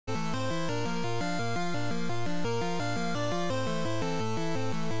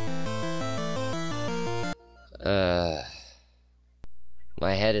Uh,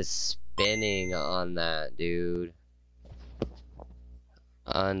 my head is spinning on that, dude.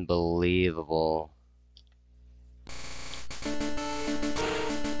 Unbelievable.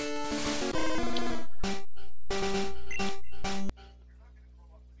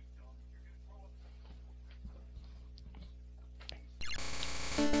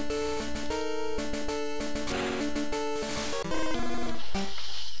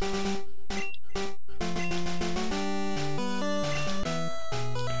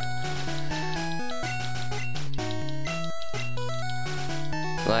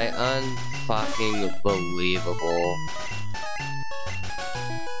 Like, unfucking believable.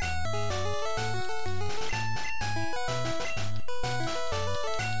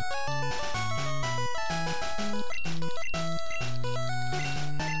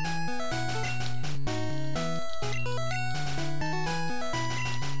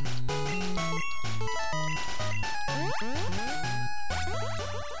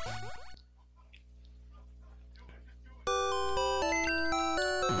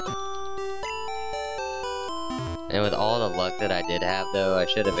 And with all the luck that I did have, though, I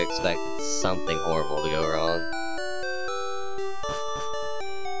should have expected something horrible to go wrong.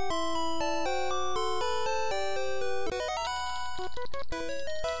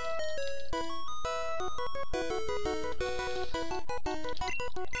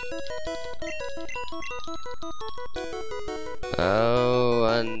 Oh,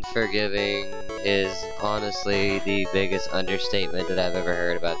 unforgiving is honestly the biggest understatement that I've ever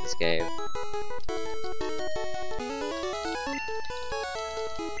heard about this game.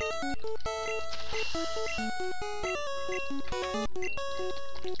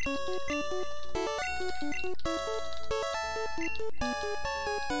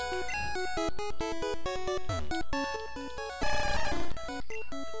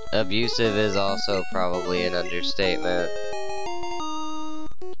 Abusive is also probably an understatement.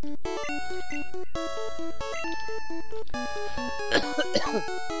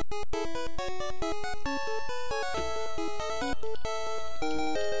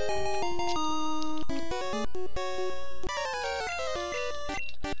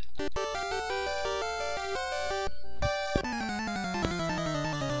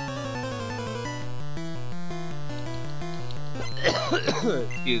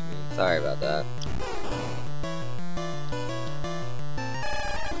 Excuse me, sorry about that.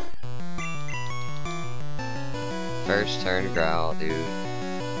 First turn growl, dude.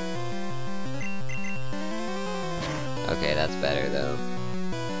 Okay, that's better though.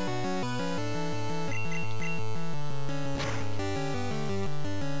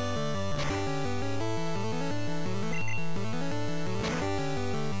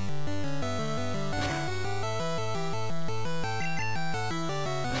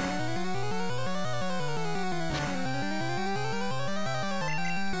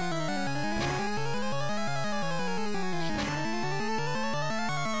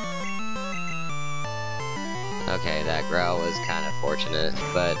 Okay, that growl was kind of fortunate,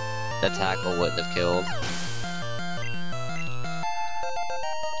 but the tackle wouldn't have killed.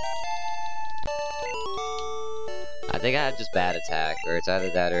 I think I had just bad attack, or it's either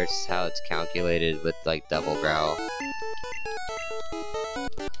that or it's how it's calculated with like double growl.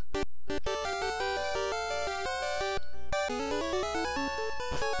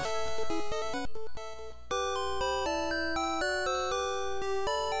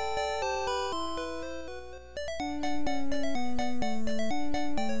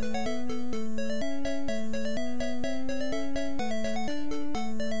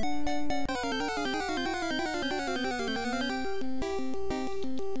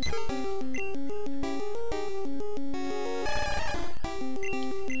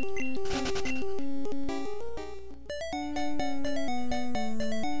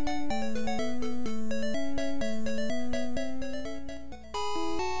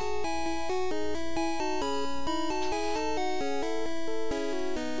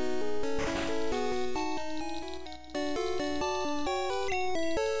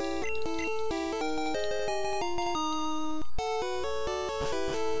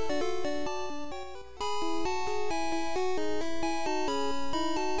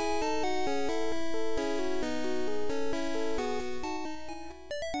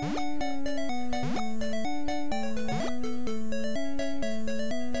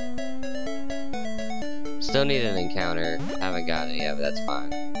 Still need an encounter. Haven't got it yet, but that's fine.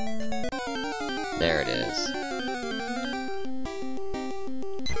 There it is.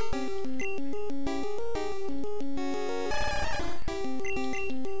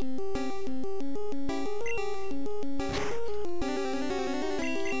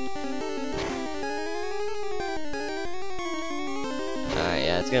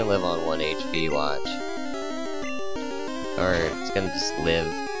 gonna live on 1 HP, watch. Or it's gonna just live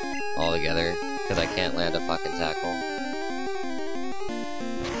altogether, because I can't land a fucking tackle.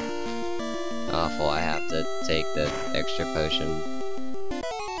 Awful, I have to take the extra potion.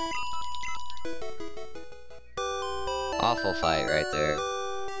 Awful fight right there.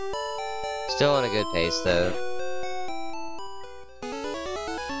 Still on a good pace though.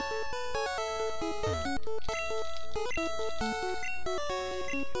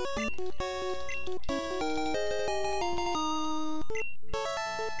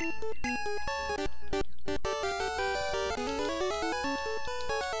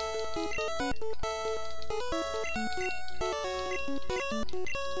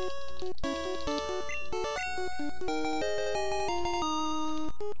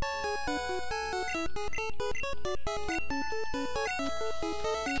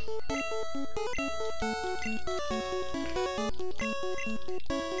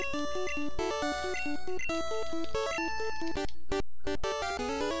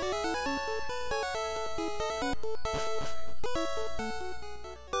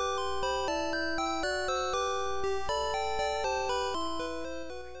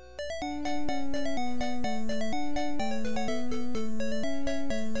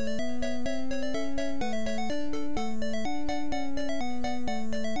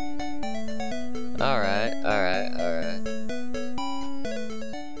 Alright.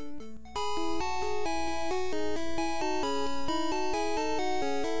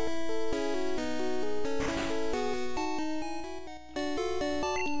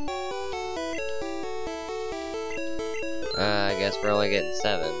 I guess we're only getting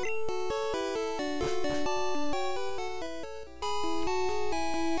 7.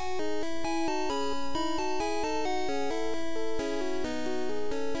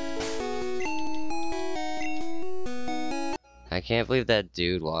 I can't believe that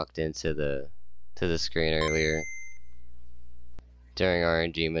dude walked into the screen earlier during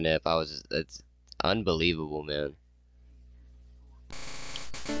RNG manip. It's unbelievable, man.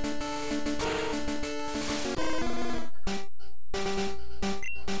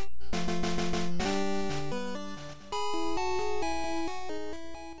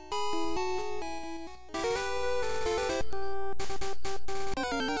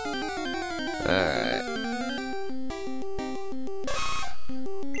 Alright.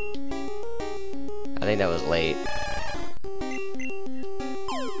 I think that was late.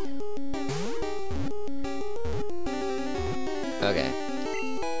 Okay.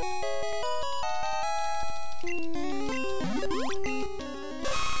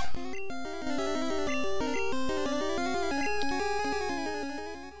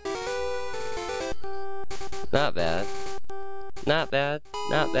 Not bad. Not bad.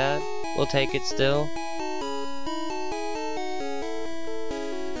 Not bad. We'll take it still.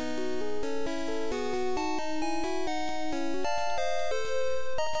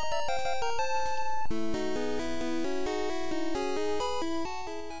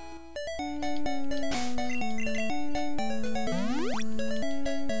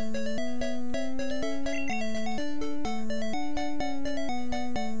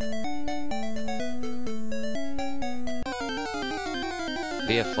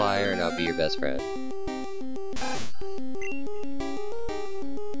 Be a flyer and I'll be your best friend.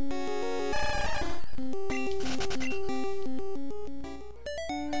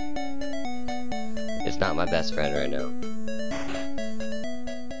 It's not my best friend right now.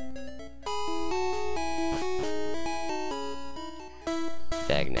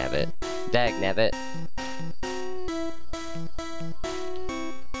 Dagnabbit. Dagnabbit.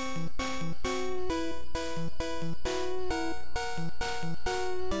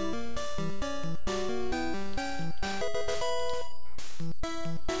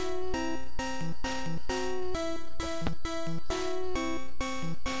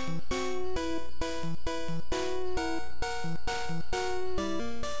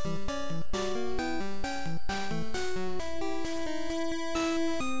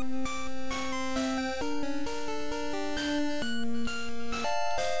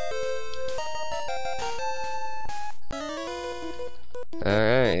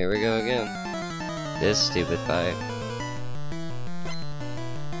 Alright, here we go again. This stupid fight.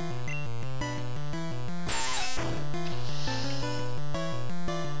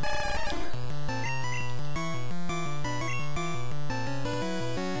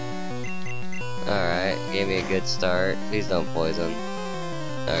 Alright, gave me a good start. Please don't poison.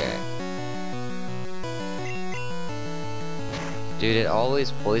 Okay. Dude, it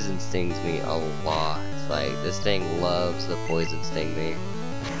always poison stings me a lot. Like, this thing loves the poison sting me.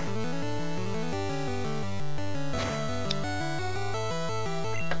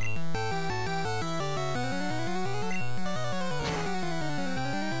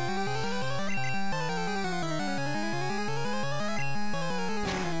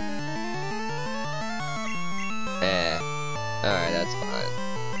 Eh. Alright, that's fine.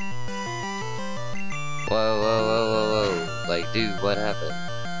 Whoa, whoa, whoa, whoa, whoa. Like, dude, what happened?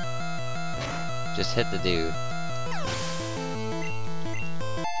 Just hit the dude.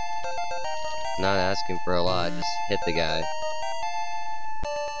 Not asking for a lot, just hit the guy.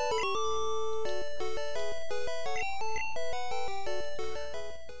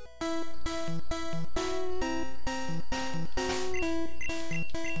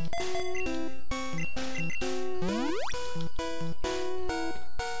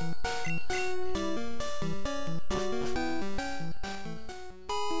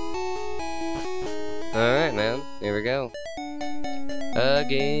 Alright, man. Here we go.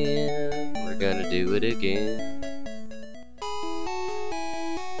 Again. We're gonna do it again.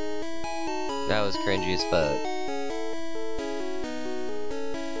 That was cringy as fuck.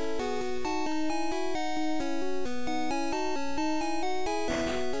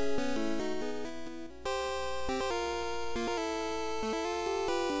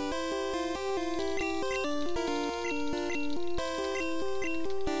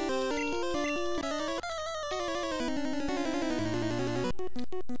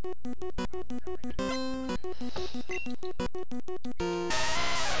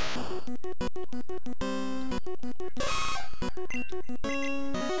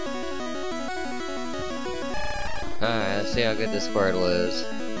 Alright, let's see how good this Squirtle is.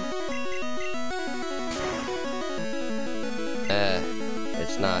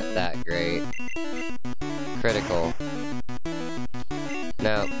 It's not that great. Critical.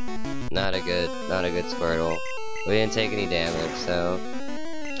 Nope. Not a good Squirtle. We didn't take any damage, so...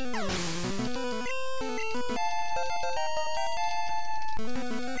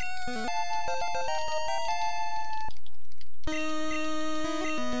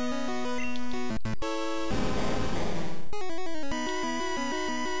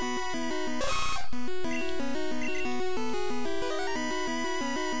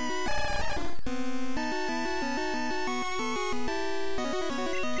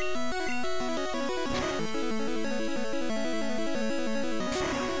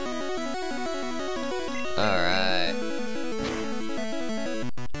 Alright.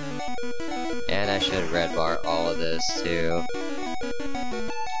 And I should red bar all of this too.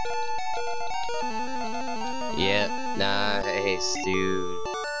 Yep, nice, dude.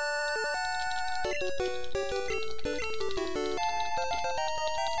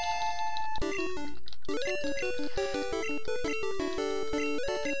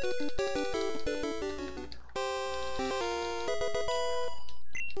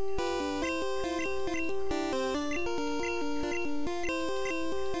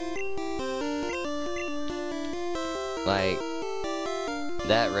 Like,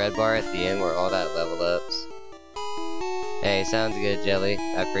 that red bar at the end where all that level ups. Hey, sounds good, Jelly.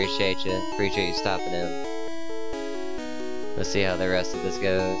 I appreciate you. Appreciate you stopping in. Let's see how the rest of this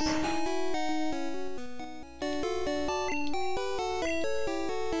goes.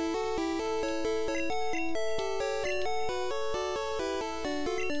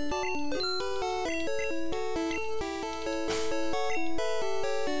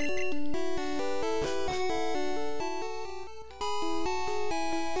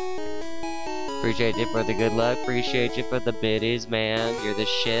 Appreciate you for the good luck. Appreciate you for the biddies, man. You're the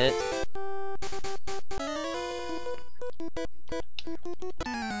shit.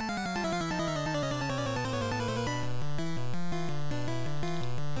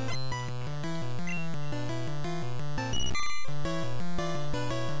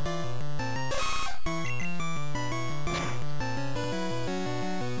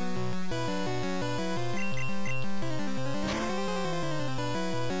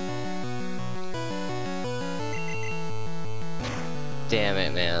 Damn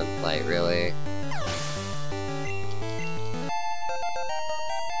it, man. Like, really?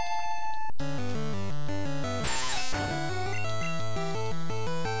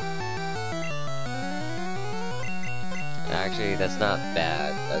 Actually, that's not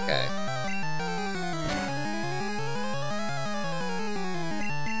bad. Okay.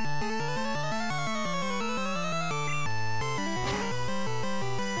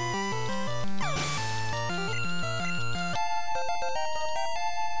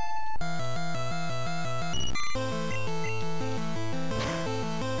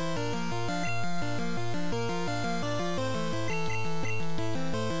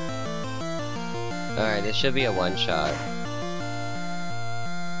 Alright, this should be a one-shot.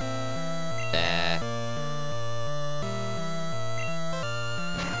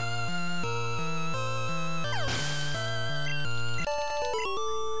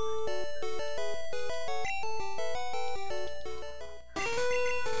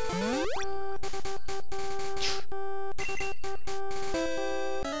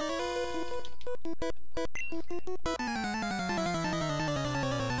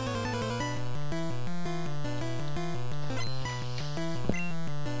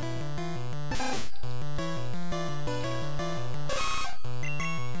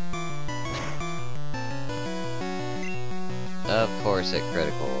 Of course it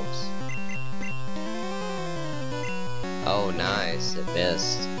criticals. Oh, nice. It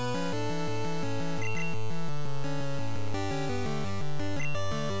missed.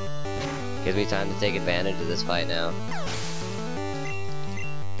 Gives me time to take advantage of this fight now.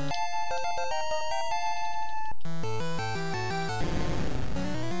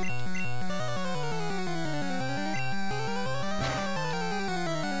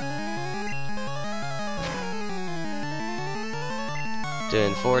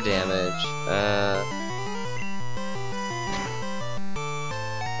 Doing 4 damage.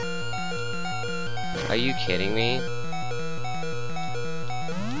 Are you kidding me?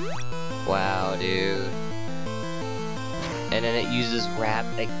 Wow, dude. And then it uses wrap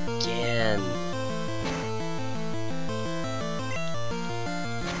again.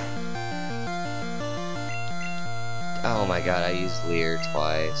 Oh my god, I used Leer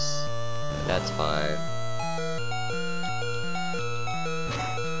twice. That's fine.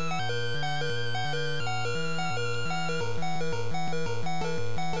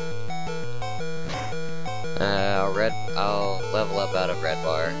 I'll level up out of red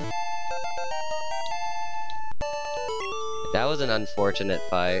bar. That was an unfortunate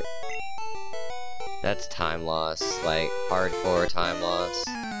fight. That's time loss, like hardcore time loss.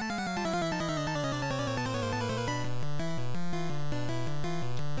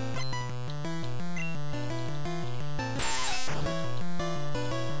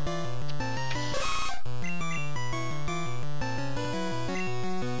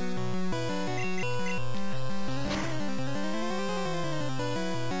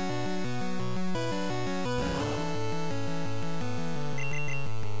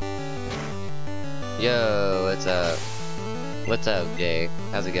 Yo, what's up? What's up, Jay?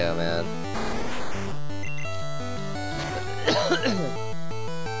 How's it going, man?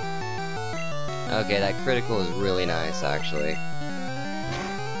 Okay, that critical is really nice, actually.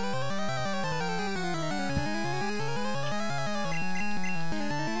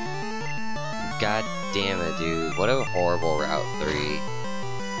 God damn it, dude. What a horrible Route 3.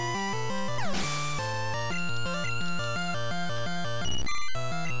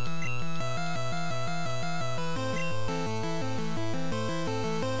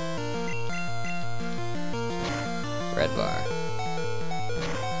 Red bar.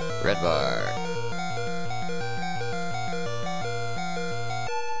 Red bar.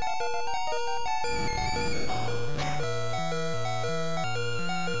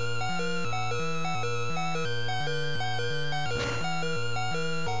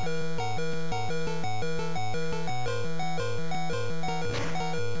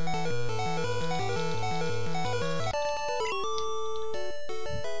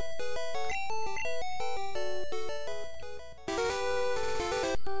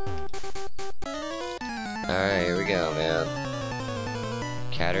 Alright, here we go, man.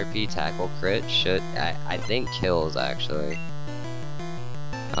 Caterpie tackle crit should, I think kills, actually.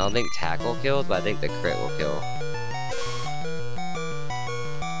 I don't think tackle kills, but I think the crit will kill.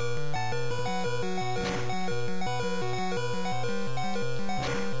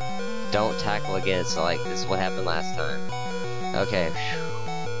 Don't tackle again, so like, this is what happened last time. Okay.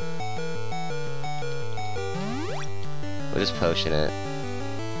 We'll just potion it.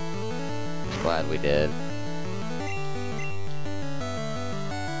 Glad we did.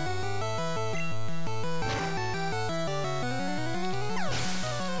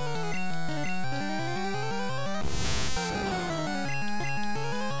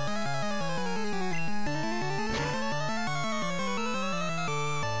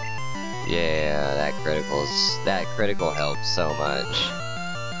 Yeah, that critical helps so much.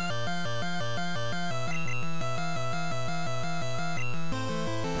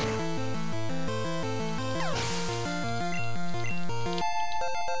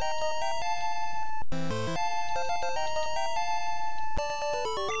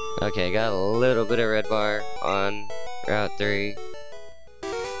 Okay, got a little bit of red bar on Route 3.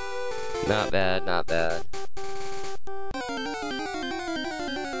 Not bad, not bad.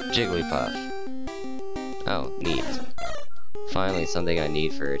 Jigglypuff. Oh, neat. Finally something I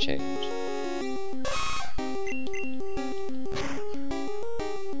need for a change.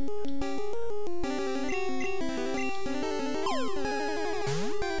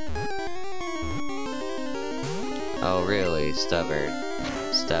 Oh, really? Stubborn.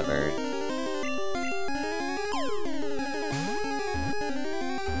 Stubborn.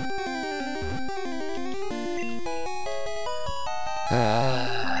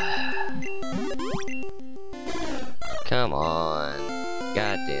 Come on.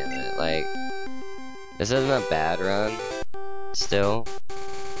 God damn it. Like, this isn't a bad run. Still.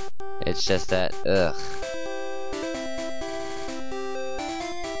 It's just that, ugh.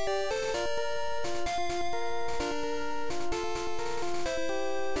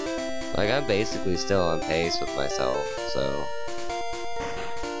 Like, I'm basically still on pace with myself, so...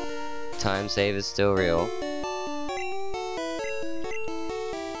 Time save is still real.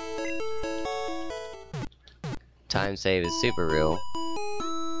 Time save is super real.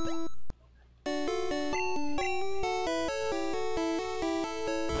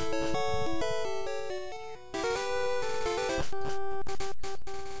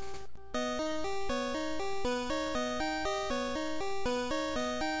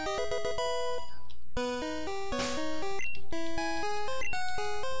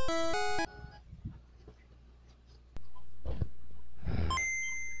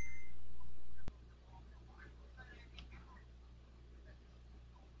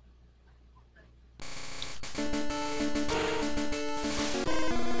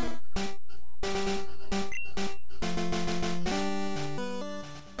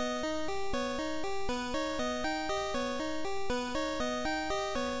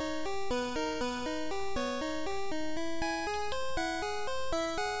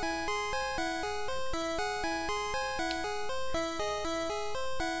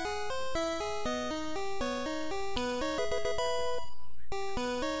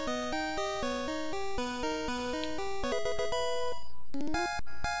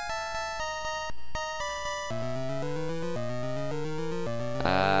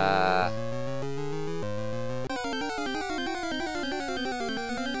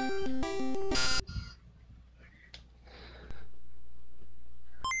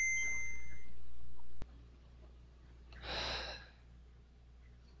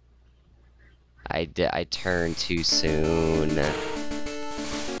 I turned too soon.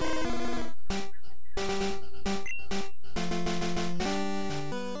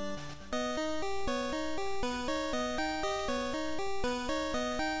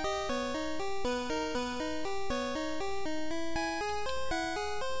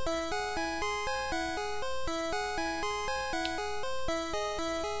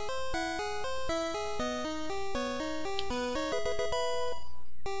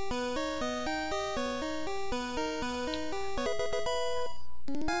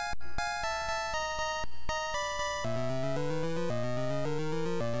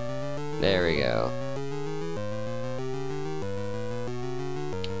 There we go.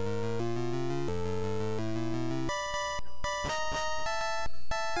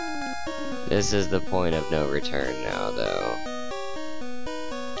 This is the point of no return now, though.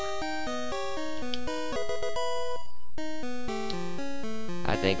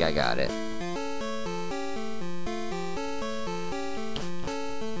 I think I got it.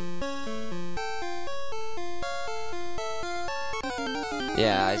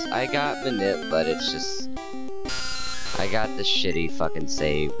 Yeah, I got Manip, but it's just... I got the shitty fucking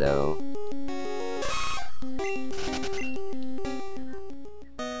save, though.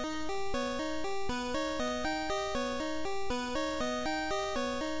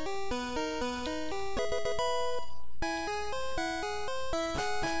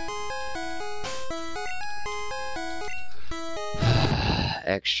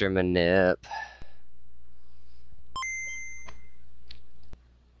 Extra Manip.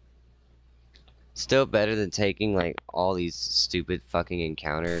 Still better than taking, like, all these stupid fucking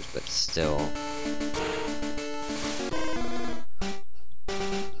encounters, but still.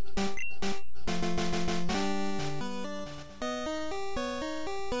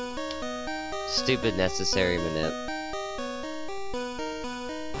 Stupid necessary Manip.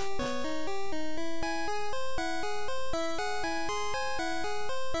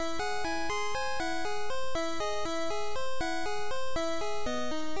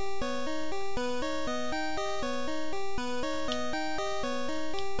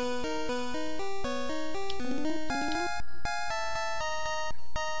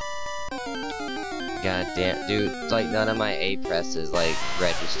 God damn, dude, it's like none of my A press is like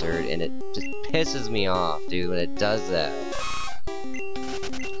registered, and it just pisses me off, dude, when it does that.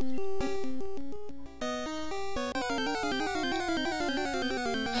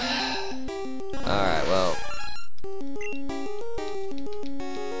 Alright, well.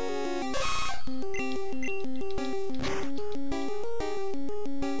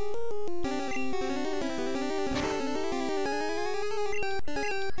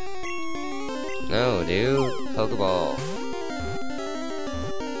 No, dude. Pokeball.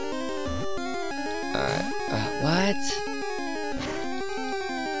 Alright. What?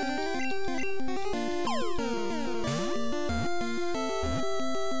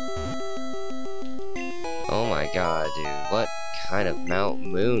 Oh my god, dude. What kind of Mount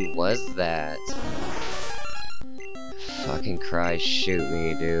Moon was that? Fucking Christ, shoot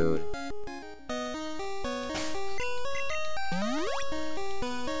me, dude.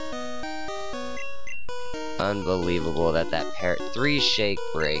 Unbelievable that that 3 shake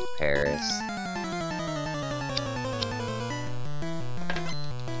break Paris.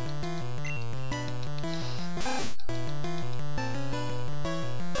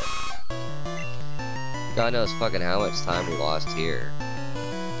 God knows fucking how much time we lost here.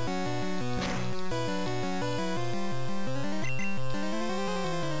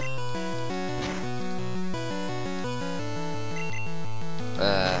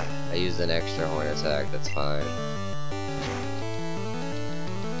 I used an extra horn attack, that's fine.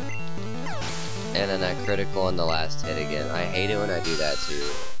 And then that critical on the last hit again. I hate it when I do that too.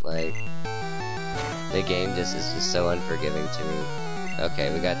 Like, the game just is just so unforgiving to me.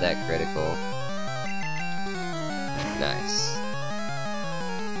 Okay, we got that critical. Nice.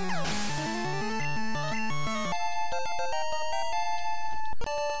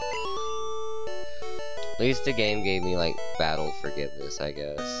 At least the game gave me, like, battle forgiveness, I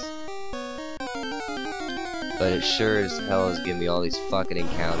guess. But it sure as hell is giving me all these fucking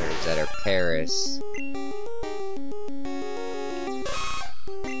encounters that are Paris.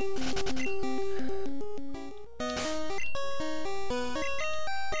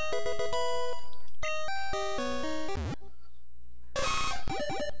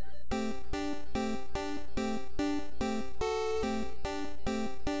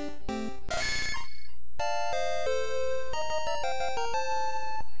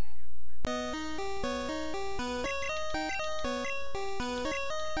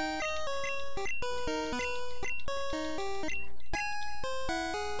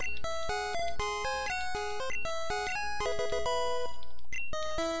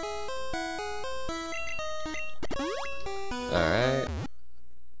 Alright.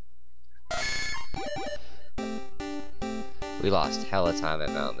 We lost hella time at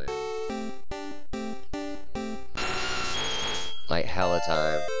Mount Moon. Like, hella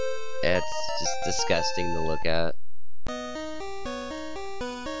time. It's just disgusting to look at.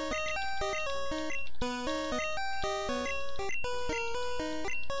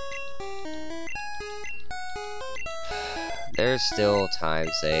 There's still time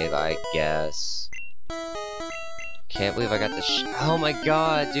save, I guess. Can't believe I got the oh my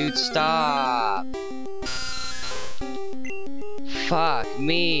god, dude, stop! Fuck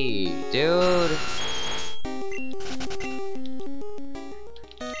me, dude!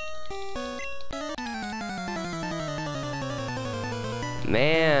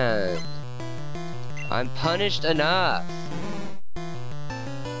 Man! I'm punished enough!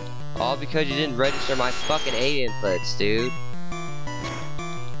 All because you didn't register my fucking A inputs, dude.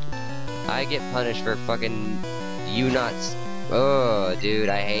 I get punished for fucking you not. Oh, dude,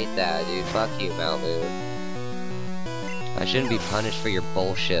 I hate that, dude. Fuck you, Mount Moon. I shouldn't be punished for your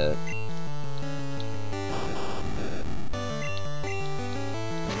bullshit.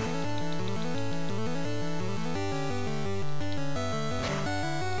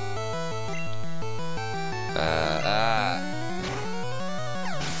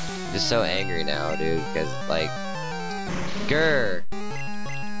 Just so angry now, dude, because, like, grr.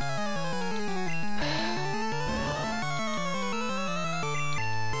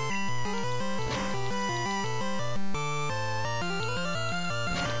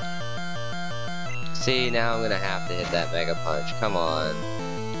 See, now I'm gonna have to hit that Mega Punch. Come on.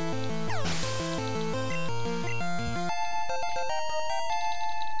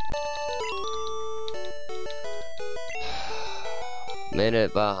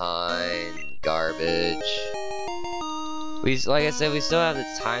 Minute behind. Garbage. Like I said, we still have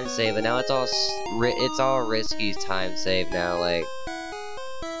the time save, but now it's all risky time save now. Like,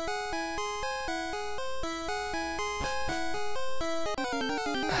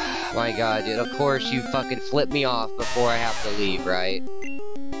 my god, dude, of course you fucking flip me off before I have to leave, right?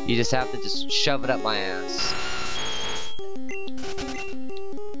 You just have to just shove it up my ass.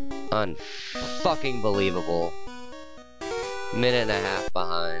 Unfucking believable. Minute and a half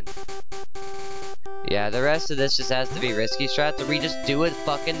behind. Yeah, the rest of this just has to be risky strats, or we just do a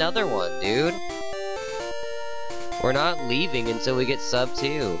fucking another one, dude. We're not leaving until we get sub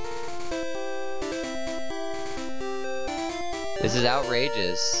 2. This is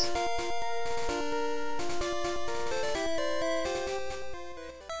outrageous.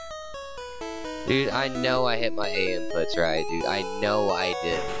 Dude, I know I hit my A inputs right, dude. I know I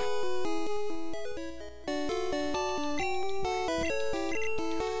did.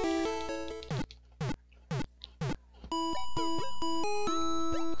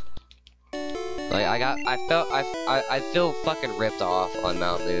 Like, I feel fucking ripped off on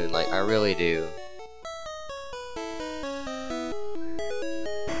Mount Moon, like, I really do.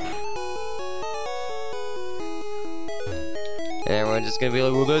 And everyone's just gonna be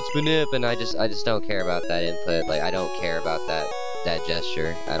like, well, that's manip, and I just don't care about that input. Like, I don't care about that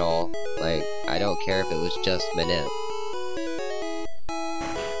gesture at all. Like, I don't care if it was just manip.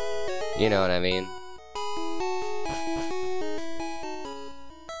 You know what I mean?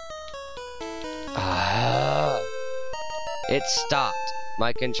 It stopped.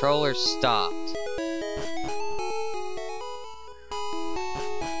 My controller stopped.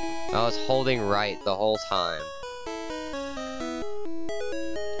 I was holding right the whole time.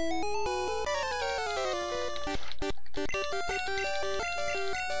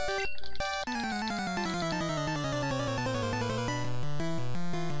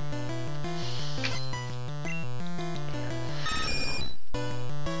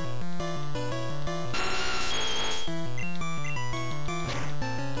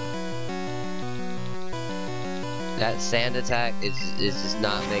 That sand attack is just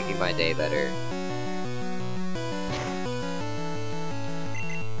not making my day better.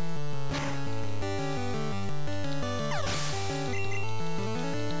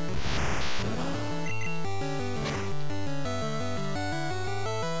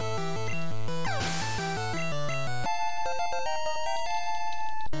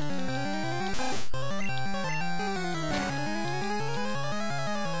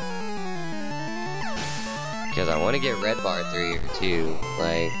 Because I want to get red bar through here too,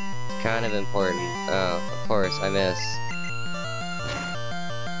 like, it's kind of important. Oh, of course, I miss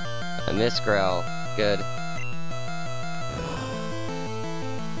Grell, good.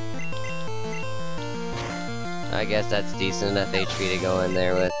 I guess that's decent enough HP to go in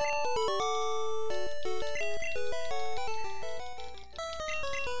there with.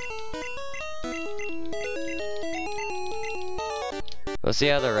 We'll see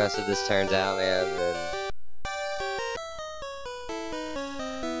how the rest of this turns out, man, and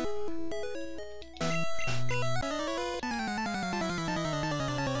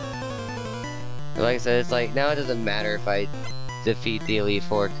like I said, it's like, now it doesn't matter if I defeat the Elite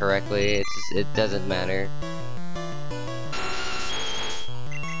Four correctly, it's just, it doesn't matter.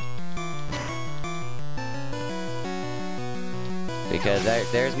 Because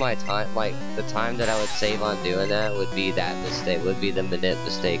there's my time, like, the time that I would save on doing that would be that mistake, would be the manip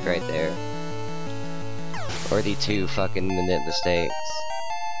mistake right there. Or the 2 fucking manip mistakes.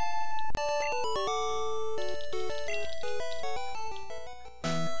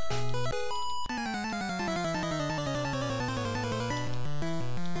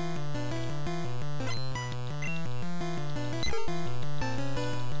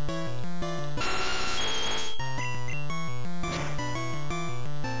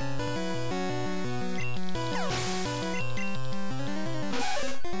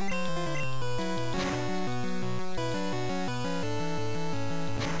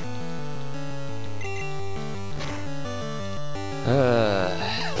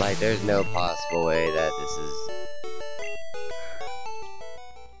 Like, there's no possible way that this is...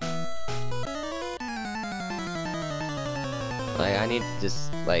 Like, I need to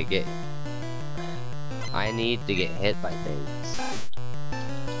just, like, get... I need to get hit by things.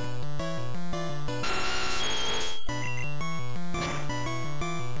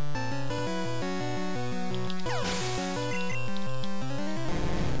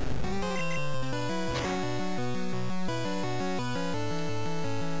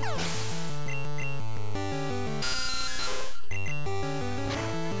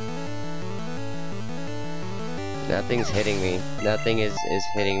 Nothing's hitting me. Nothing is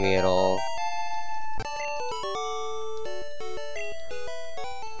hitting me at all.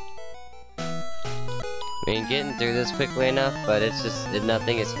 I mean, getting through this quickly enough, but it's just,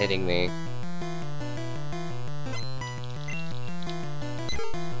 nothing is hitting me.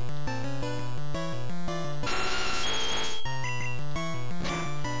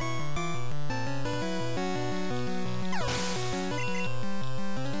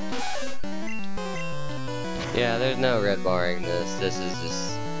 Yeah, there's no red barring this. This is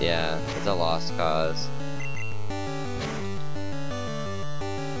just, yeah, it's a lost cause.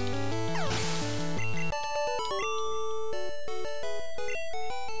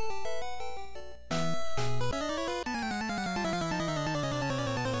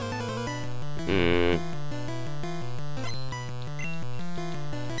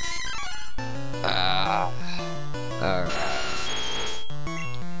 Alright.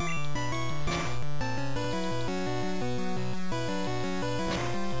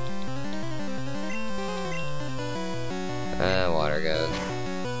 Water gun.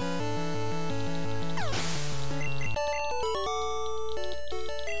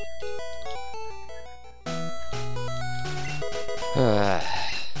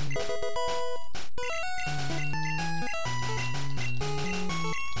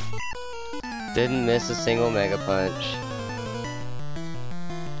 Didn't miss a single Mega Punch.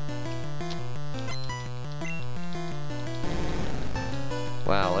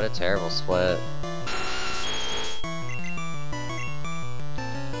 Wow, what a terrible split.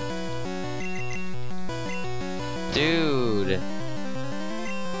 Dude!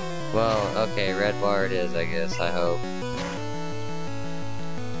 Well, okay, red bar it is, I guess, I hope.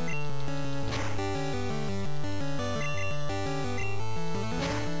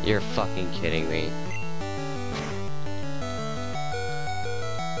 You're fucking kidding me.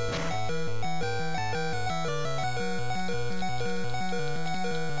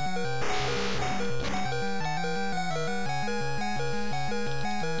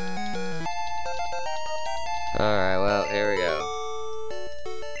 Alright, well, here we go.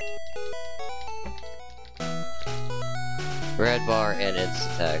 Red bar and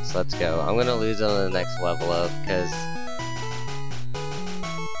insta-text, let's go. I'm gonna lose on the next level up, because...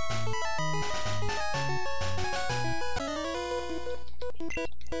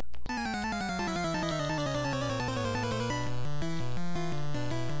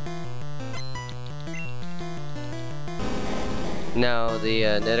 No, the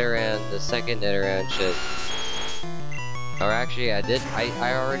Nidoran, the second Nidoran should... Or actually, I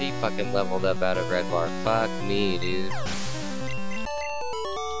already fucking leveled up out of red bar. Fuck me, dude.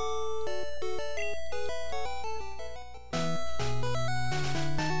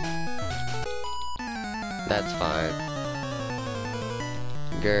 That's fine.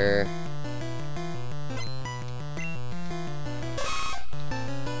 Grr.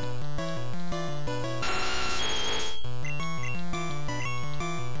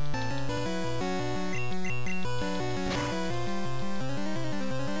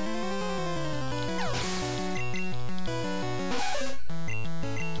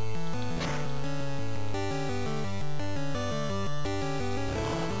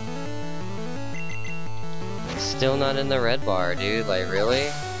 Still not in the red bar, dude. Like, really?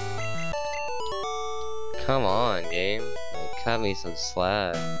 Come on, game. Like, cut me some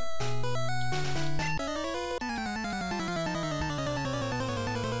slack.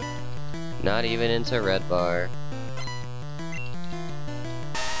 Not even into red bar.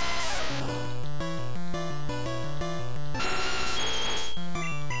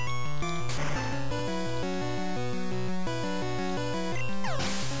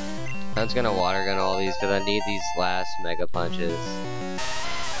 I'm just gonna water gun all these because I need these last mega punches.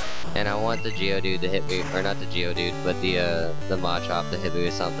 And I want the Geodude to hit me, or not the Geodude, but the Machop to hit me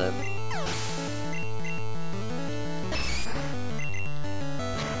with something.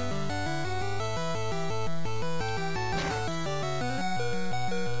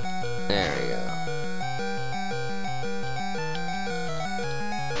 There we go.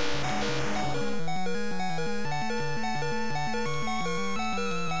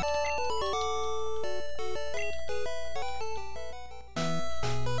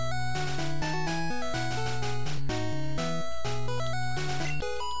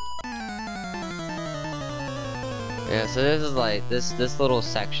 Yeah, so this is like, this little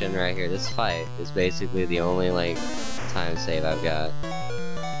section right here, this fight, is basically the only, like, time save I've got.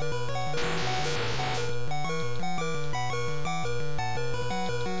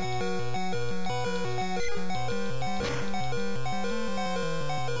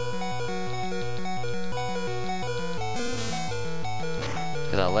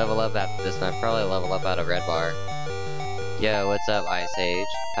 Cause I'll level up after this, and I'll probably level up out of red bar. Yo, what's up, Ice Age?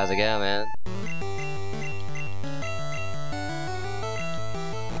 How's it going, man?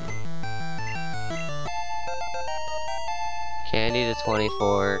 Candy to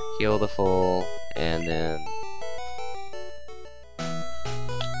 24, heal the full, and then...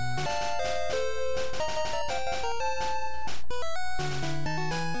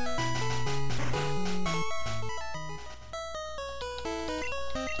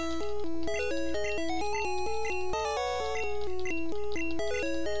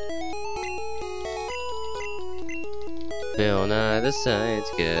 Bill Nye the Science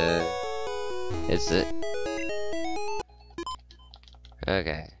Guy. It's it.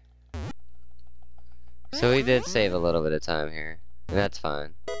 Okay. So we did save a little bit of time here, and that's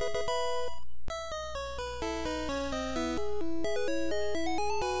fine.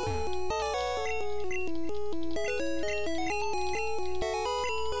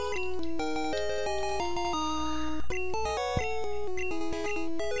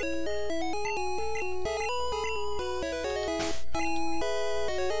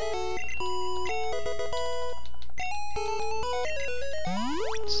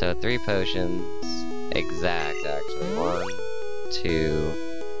 So 3 potions, exact actually, 1, 2,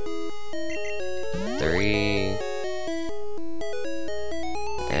 3,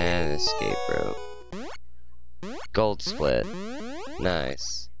 and an escape rope. Gold split.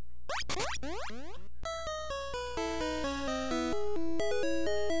 Nice.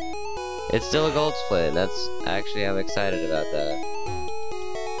 It's still a gold split. That's actually, I'm excited about that.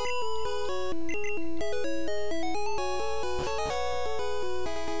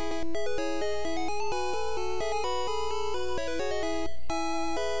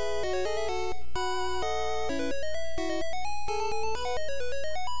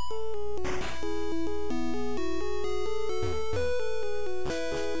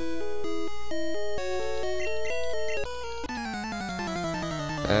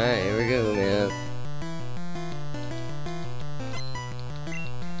 Alright, here we go, man.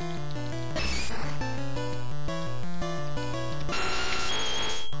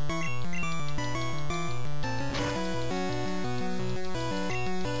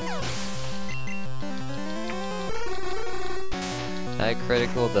 I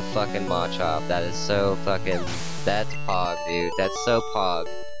criticaled the fucking Machop. That is so fucking... That's Pog, dude. That's so Pog.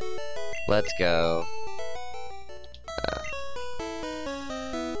 Let's go.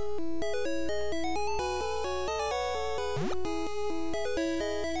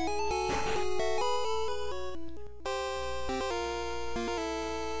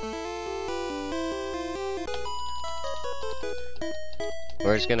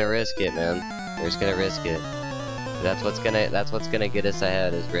 We're just gonna risk it, man. We're just gonna risk it. That's what's gonna get us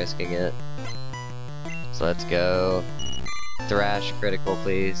ahead, is risking it. So let's go. Thrash critical,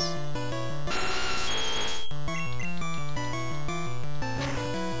 please.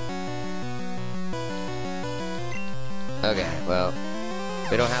 Okay, well,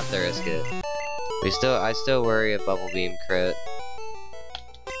 we don't have to risk it. I still worry a bubble beam crit.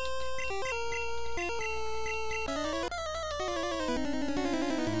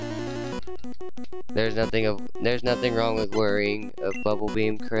 There's nothing wrong with worrying a bubble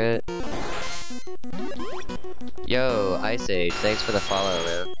beam crit. Yo, Ice Age, thanks for the follow,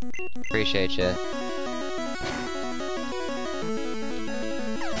 man. Appreciate ya.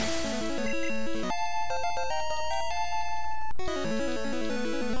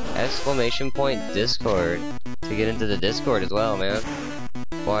 Exclamation point Discord to get into the Discord as well, man.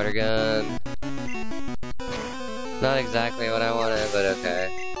 Water gun. Not exactly what I wanted, but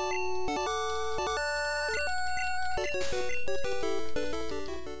okay.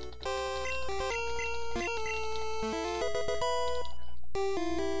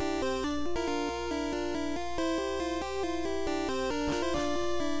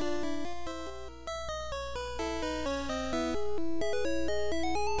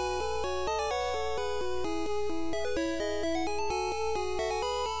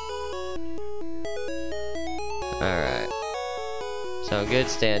 Alright. So I'm good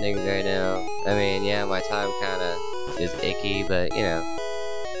standings right now. I mean, yeah, my time kinda is icky, but you know.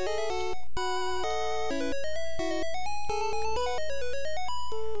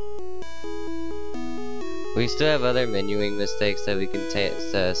 We still have other menuing mistakes that we can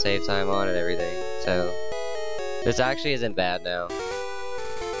save time on and everything, so this actually isn't bad now.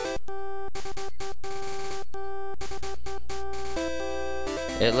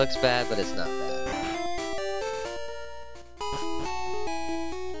 It looks bad, but it's not bad.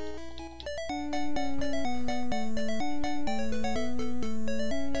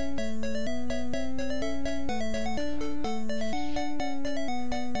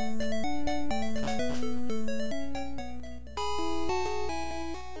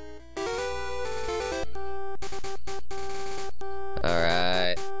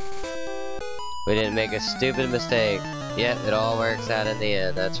 Alright. We didn't make a stupid mistake. Yep, it all works out in the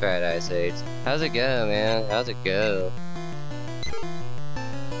end. That's right, Ice Age. How's it go, man? How's it go?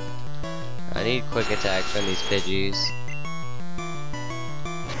 I need quick attacks from these Pidgeys.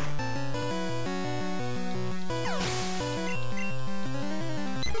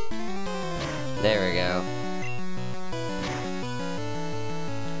 There we go.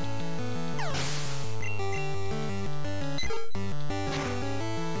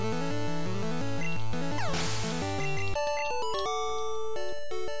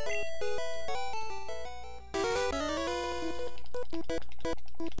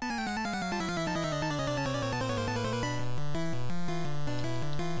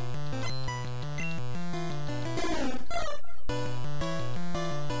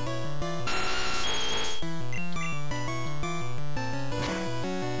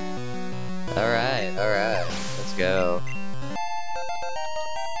 Alright, let's go.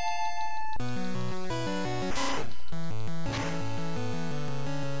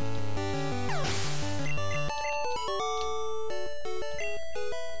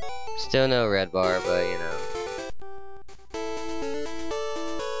 Still no red bar, but you know.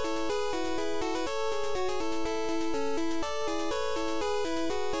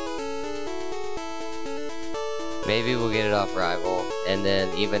 Maybe we'll get it off rival, and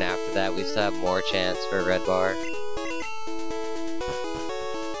then even after that we still have more chance for a red bar.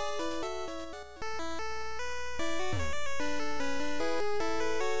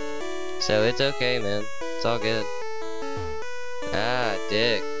 So it's okay, man. It's all good. Ah,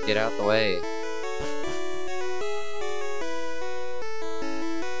 dick. Get out the way.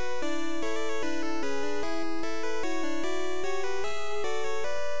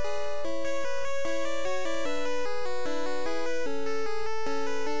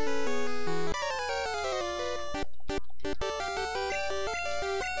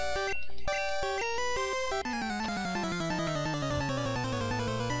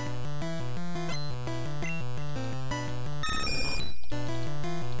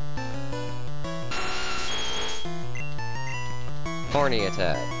 Horny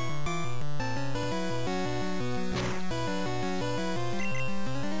attack.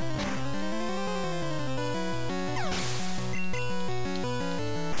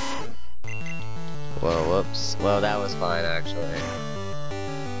 Whoa, whoops. Well, that was fine, actually.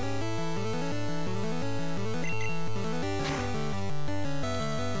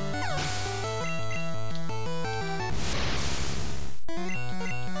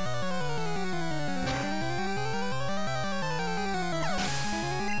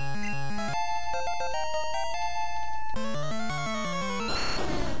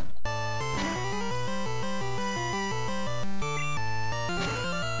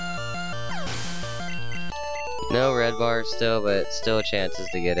 No red bars still, but still chances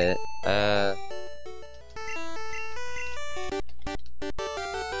to get it.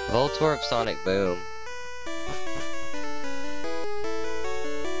 Voltorb Sonic Boom.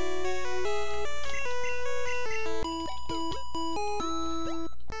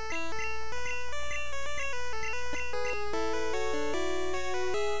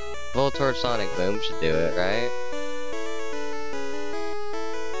 Voltorb Sonic Boom should do it, right?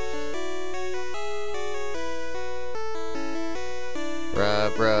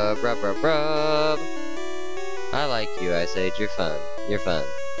 Rub, rub, rub, rub, rub. I like you, Ice Age. You're fun. You're fun.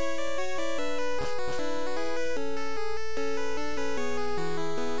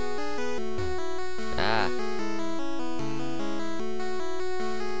 Ah.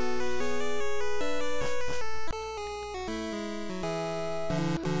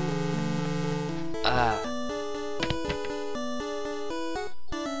 Ah.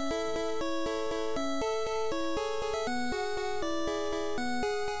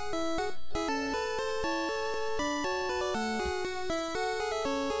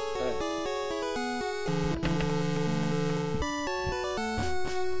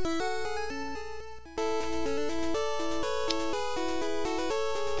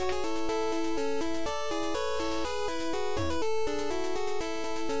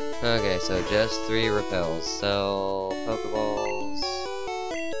 Okay, so just 3 repels. So, Pokeballs.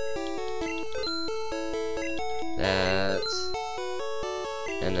 That.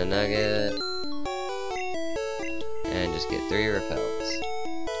 And a nugget. And just get 3 repels.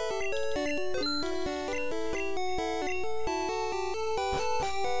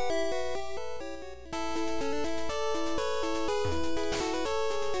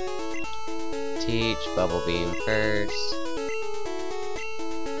 Teach Bubble Beam first.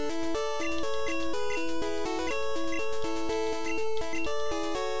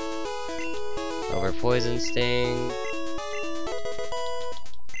 Over Poison Sting.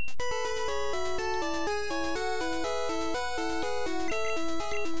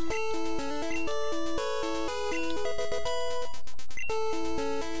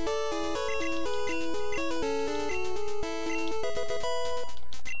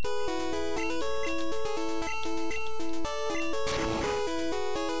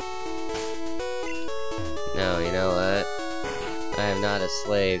 No, you know what? I am not a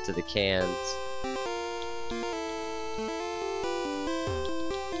slave to the cans.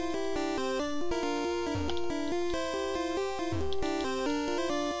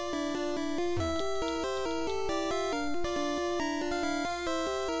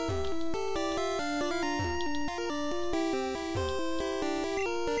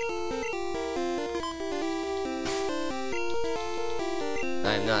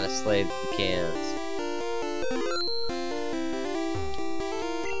 I am not a slave to the cans.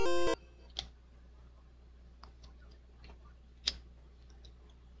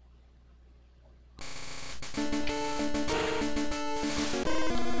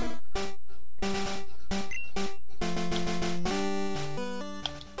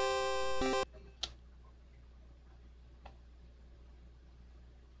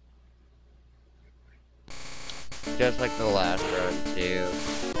 Just like the last run, too.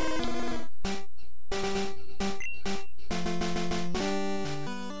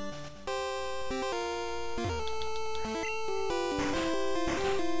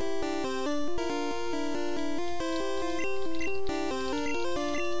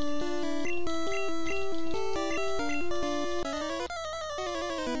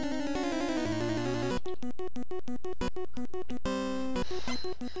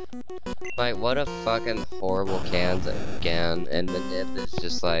 Like, what a fucking horrible cans again, and the nip is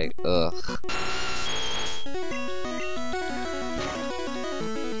just like, ugh.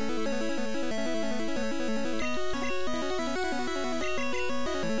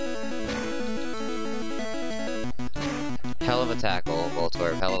 Hell of a tackle,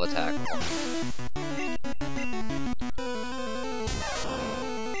 Voltorb, hell of a tackle.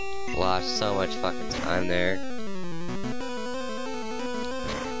 Lost so much fucking time there.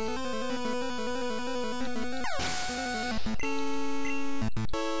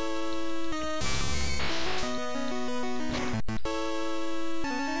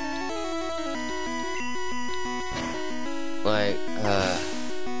 Like,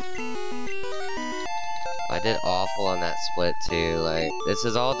 I did awful on that split too. Like, this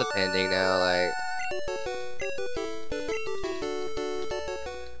is all depending now. Like,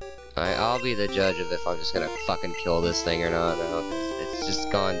 I'll be the judge of if I'm just gonna fucking kill this thing or not now. It's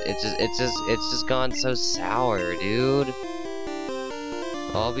just gone. It's just gone so sour, dude.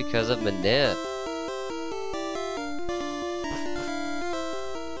 All because of Manip.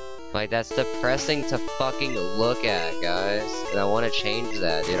 Like, that's depressing to fucking look at, guys. And I want to change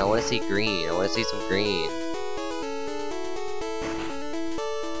that, dude. I want to see green. I want to see some green.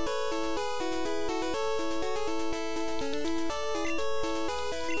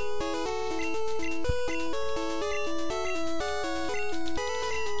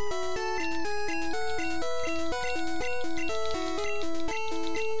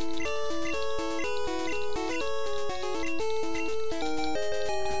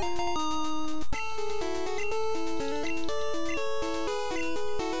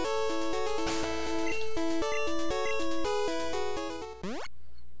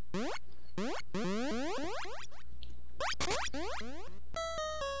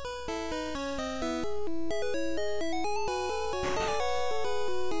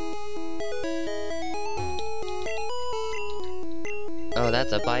 Oh,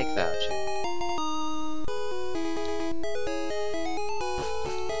 that's a bike voucher.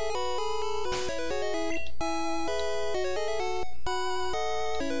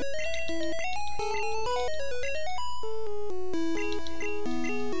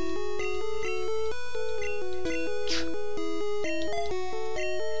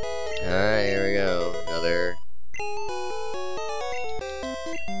 Alright, here we go.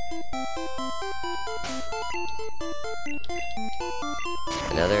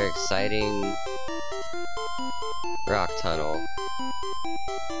 Another exciting rock tunnel.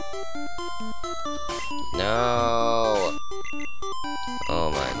 No!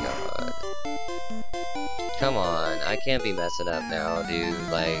 Oh my god. Come on, I can't be messing up now, dude.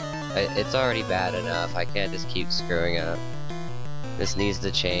 Like, it's already bad enough. I can't just keep screwing up. This needs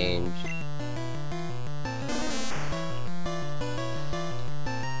to change.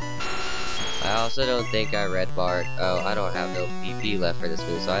 I also don't think I red barred. Oh, I don't have no PP left for this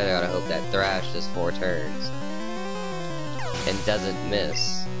move, so I gotta hope that Thrash does 4 turns and doesn't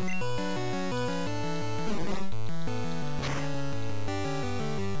miss.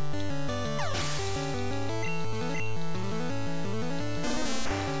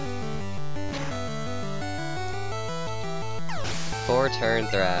 Four-turn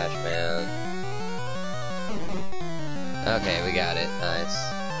Thrash, man. Okay, we got it. Nice.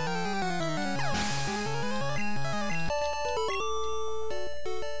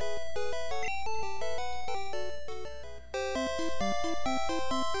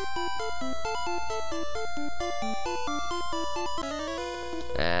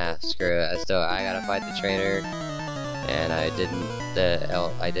 Ah, screw it. I gotta fight the trainer, and I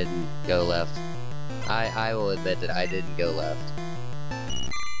didn't go left. I will admit that I didn't go left.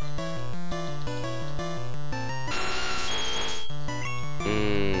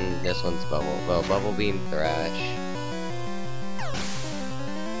 This one's Bubble. Well, Bubble Beam Thrash.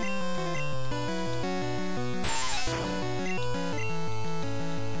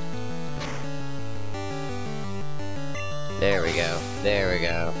 There we go. There we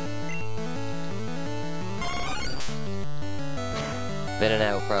go.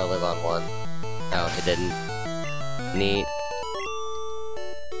 Venonat will probably live on 1. Oh, it didn't. Neat.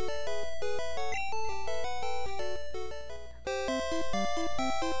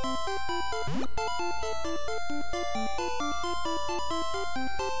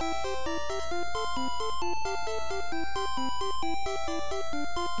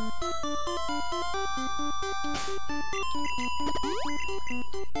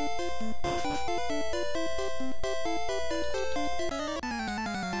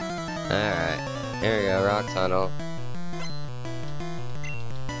 Alright, here we go, rock tunnel.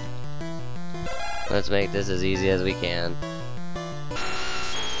 Let's make this as easy as we can.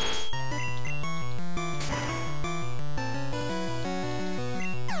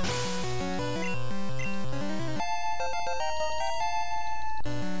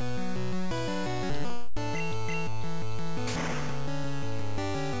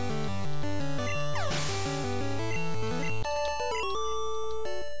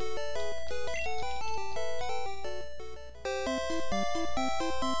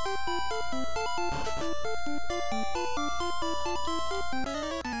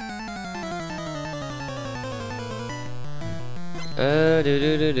 Do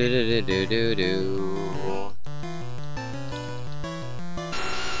do do do do do do do.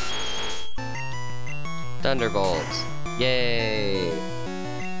 Thunderbolts. Yay!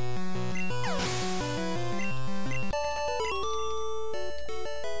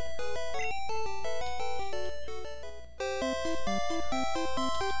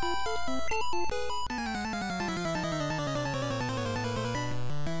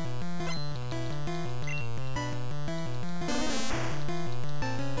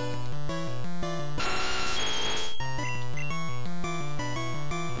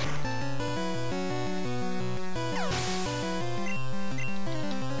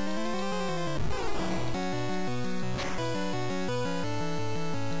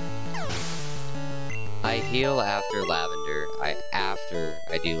 I heal after lavender. After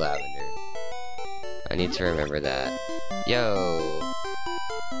I do lavender. I need to remember that. Yo!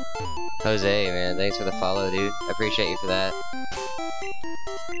 Jose, man, thanks for the follow, dude. I appreciate you for that.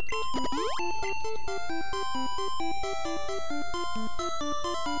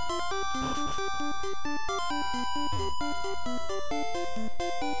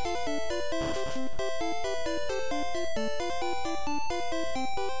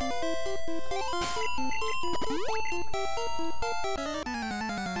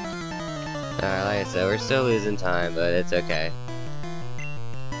 Alright, like I said, we're still losing time, but it's okay.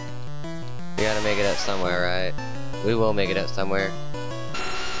 We gotta make it up somewhere, right? We will make it up somewhere.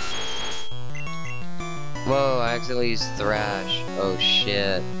 Whoa, I accidentally used Thrash. Oh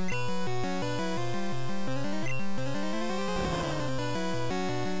shit.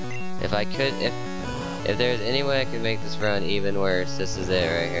 If I could, if there's any way I could make this run even worse, this is it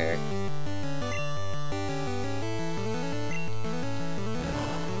right here.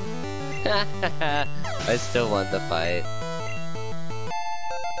 I still want the fight.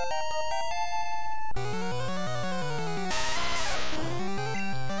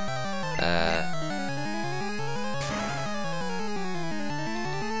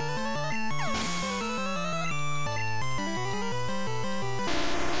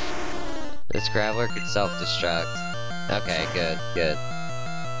 This Graveler could self-destruct. Okay, good, good.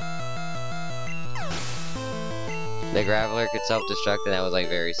 The Graveler could self-destruct and that was like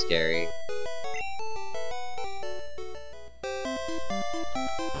very scary.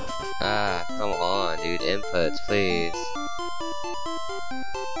 Ah, come on, dude. Inputs, please.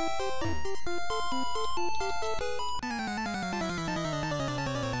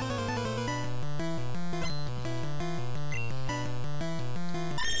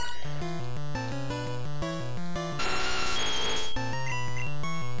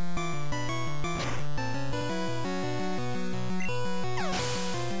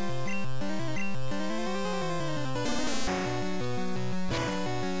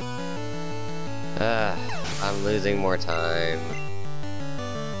 I'm losing more time.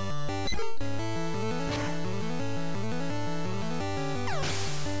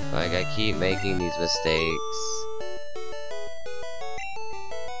 Like, I keep making these mistakes.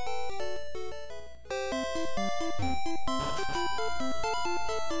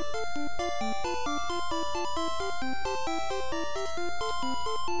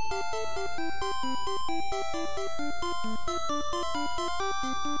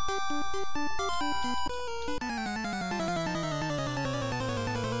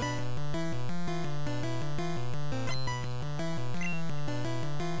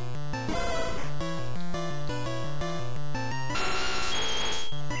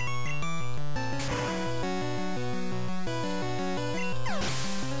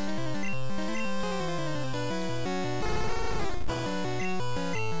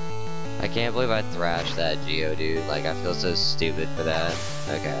 I can't believe I thrashed that Geo, dude. Like, I feel so stupid for that.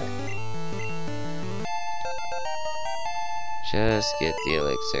 Okay. Just get the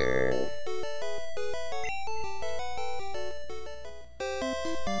elixir.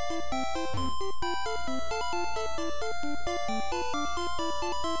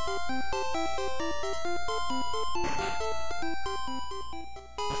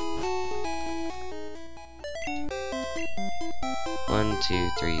 1, 2,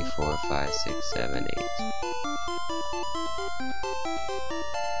 3, 4, 5, 6, 7, 8.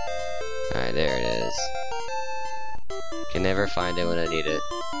 Alright, there it is. Can never find it when I need it.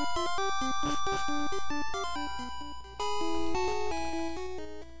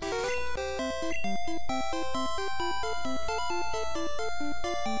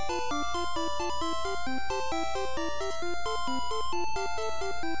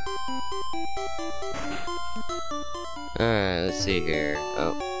 Alright, let's see here.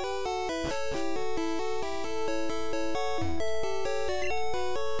 Oh.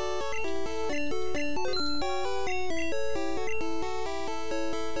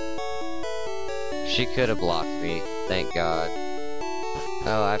 She could have blocked me, thank God.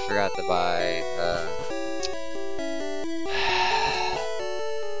 Oh, I forgot to buy,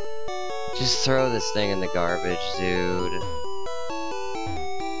 Just throw this thing in the garbage, dude.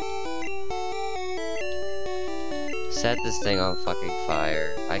 Set this thing on fucking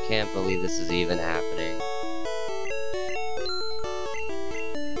fire. I can't believe this is even happening.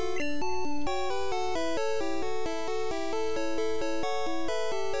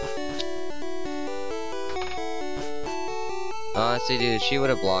 Honestly, dude, she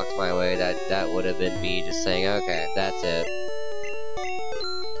would have blocked my way. That would have been me just saying, okay, that's it.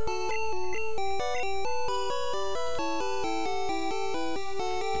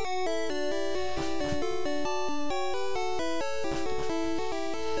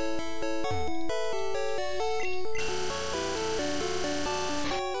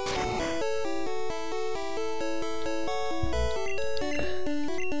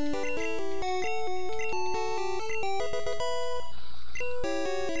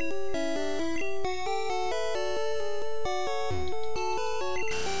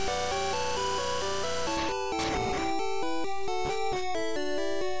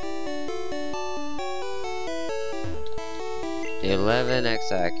 The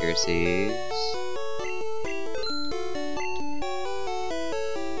 11x accuracies.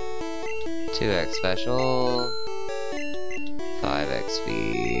 2x special. 5x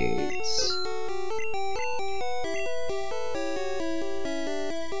speeds.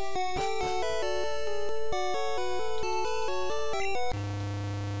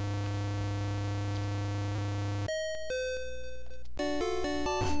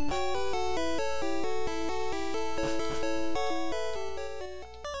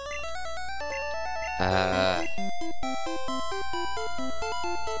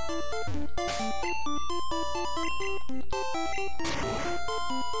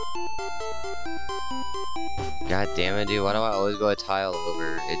 God damn it, dude, why do I always go a tile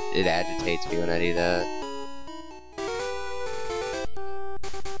over? It agitates me when I do that.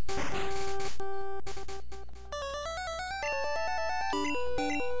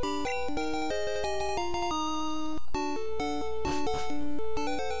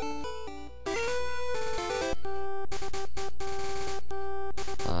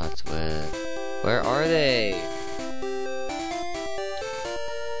 Lots with... Where are they?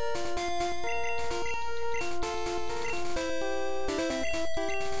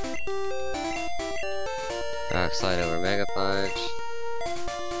 Rock slide over Mega Punch.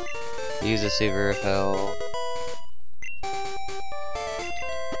 Use a Super Repel.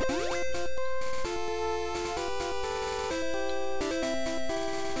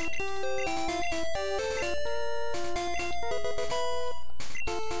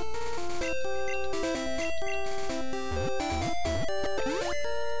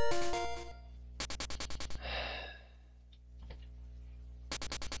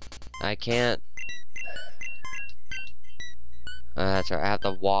 I can't. That's right, I have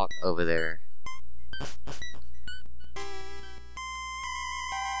to walk over there.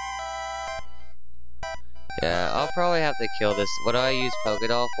 Yeah, I'll probably have to kill this. What do I use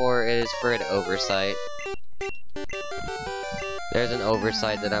Pokédoll for? It is for an oversight. There's an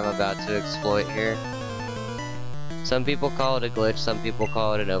oversight that I'm about to exploit here. Some people call it a glitch, some people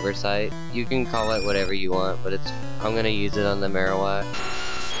call it an oversight. You can call it whatever you want, but I'm gonna use it on the Marowak.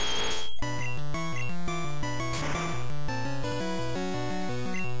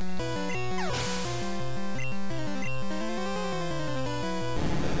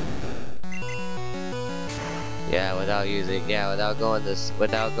 Yeah, without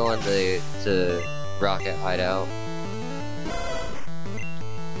going to Rocket Hideout.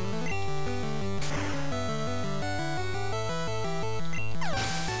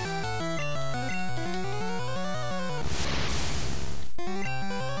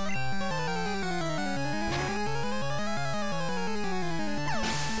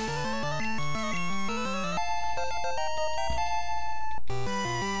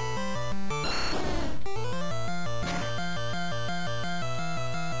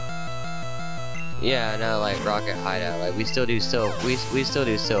 Yeah, no, like Rocket Hideout. Like we still do Silk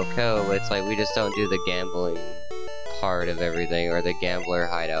Co. It's like we just don't do the gambling part of everything or the gambler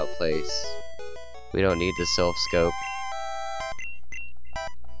hideout place. We don't need the self scope.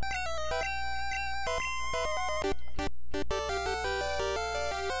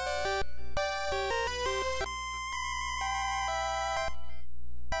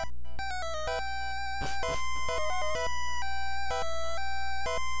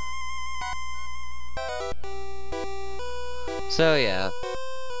 So yeah,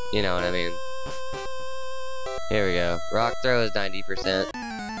 you know what I mean. Here we go. Rock throw is 90%.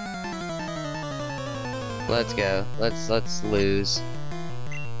 Let's go. Let's lose.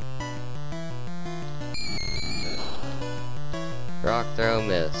 Rock throw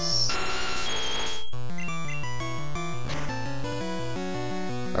miss.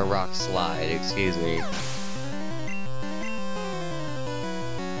 Or rock slide, excuse me.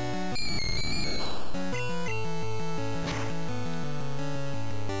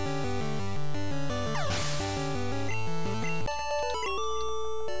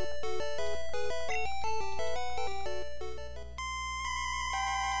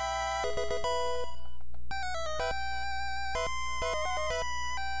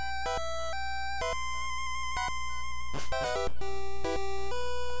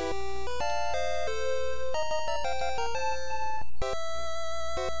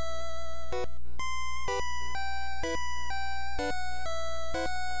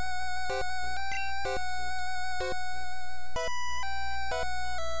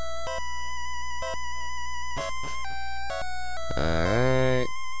 Alright.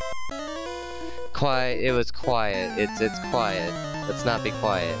 Quiet, it was quiet. It's quiet. Let's not be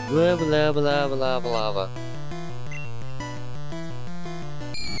quiet. Blah blah blah blah blah blah.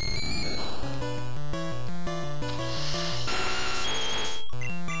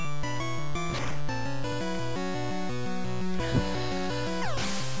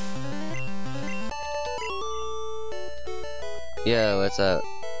 Yo, what's up?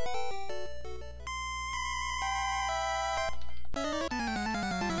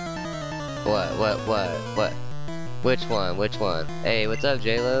 What? Which one? Hey, what's up,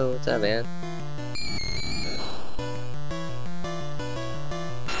 J-Lo? What's up, man?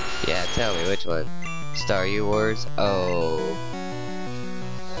 Yeah, tell me, which one? Star Wars? Oh.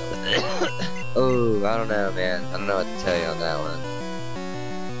 Oh, I don't know, man. I don't know what to tell you on that one.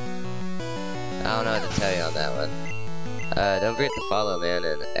 Don't forget to follow, man,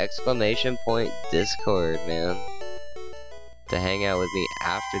 and ! Discord, man. To hang out with me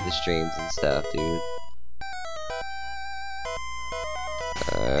after the streams and stuff, dude.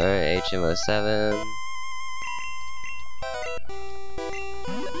 Alright, HM07.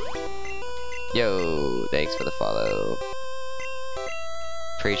 Yo, thanks for the follow.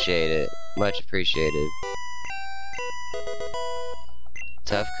 Appreciate it. Much appreciated.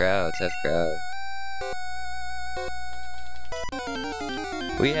 Tough crowd.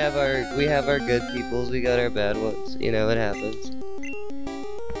 We have our good peoples, we got our bad ones. You know, it happens.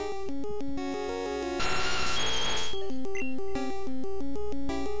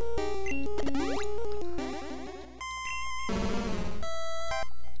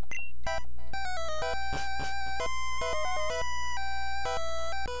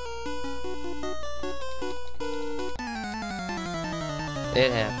 It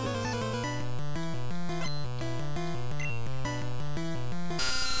happens.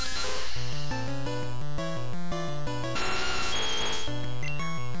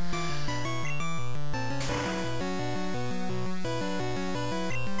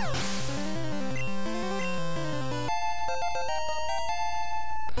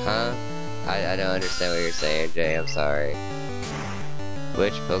 Huh? I don't understand what you're saying, Jay, I'm sorry.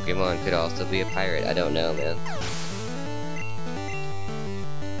 Which Pokemon could also be a pirate? I don't know, man.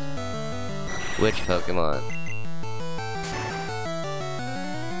 Which Pokemon?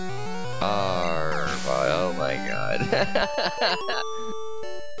 Oh my god.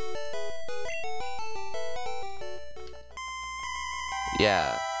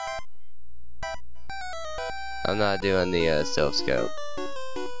 Yeah. I'm not doing the self-scope.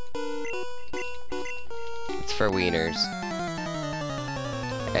 It's for wieners.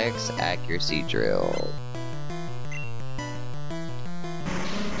 X accuracy drill.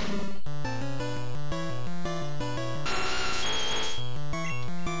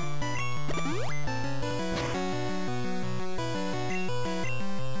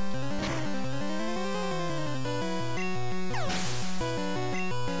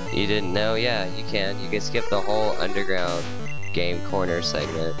 You didn't know? Yeah, you can. You can skip the whole underground game corner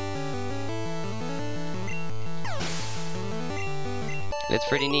segment. It's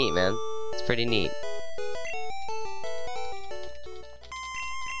pretty neat, man. It's pretty neat.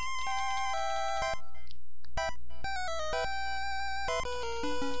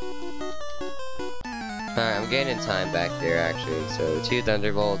 Alright, I'm gaining time back there actually, so 2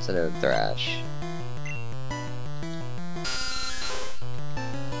 Thunderbolts and a Thrash.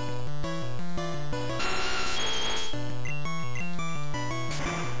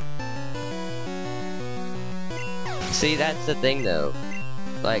 See, that's the thing though.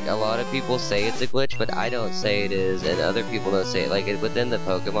 Like, a lot of people say it's a glitch, but I don't say it is, and other people don't say it. Like, within the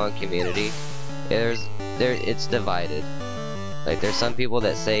Pokemon community, it's divided. Like, there's some people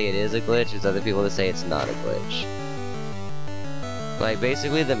that say it is a glitch, there's other people that say it's not a glitch. Like,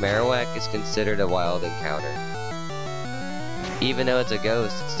 basically, the Marowak is considered a wild encounter. Even though it's a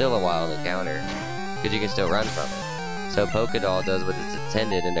ghost, it's still a wild encounter, because you can still run from it. So Pokédoll does what it's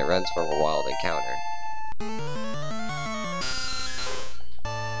intended, and it runs from a wild encounter.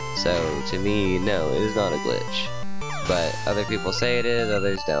 So, to me, no, it is not a glitch. But other people say it is,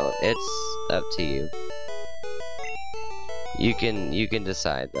 others don't. It's up to you. You can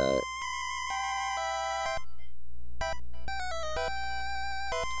decide that.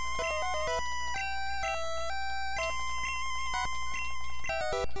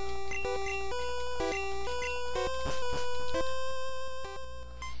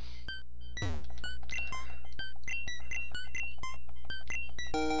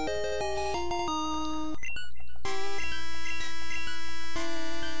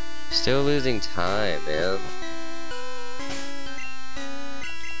 Still losing time, man.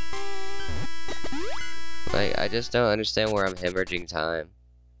 Like, I just don't understand where I'm hemorrhaging time.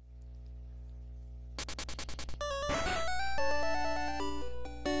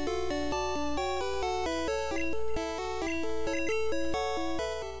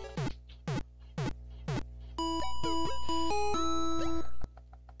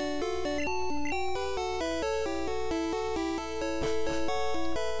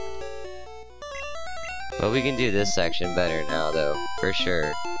 But we can do this section better now, though, for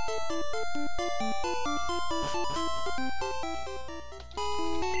sure.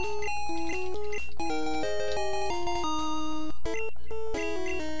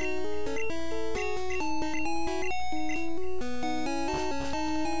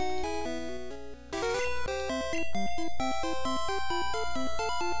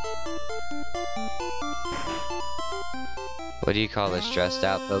 What do you call a stressed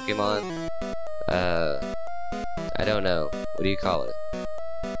out Pokemon? I don't know. What do you call it?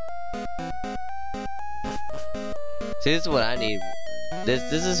 See, this is what I need.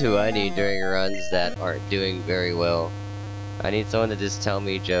 This is who I need during runs that aren't doing very well. I need someone to just tell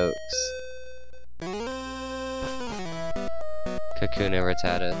me jokes. Kakuna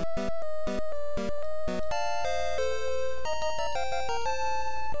Rattata.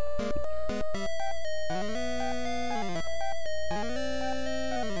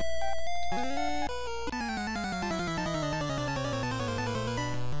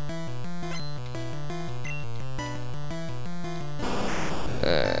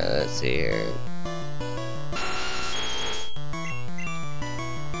 Let's see here.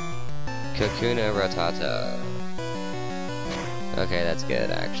 Kakuna Rattata. Okay, that's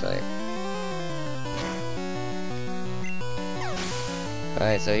good, actually.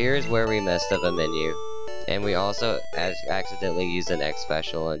 Alright, so here's where we messed up a menu. And we also accidentally used an X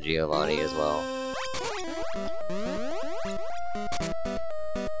special on Giovanni as well.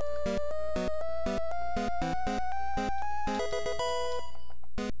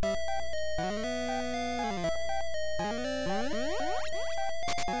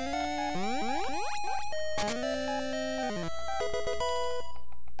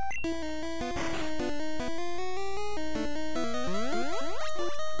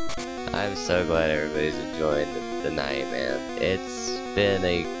 I'm so glad everybody's enjoying the night, man. It's been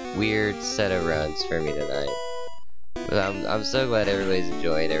a weird set of runs for me tonight. But I'm so glad everybody's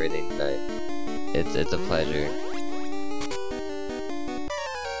enjoying everything tonight. It's a pleasure.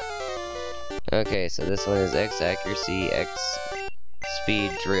 Okay, so this one is X accuracy, X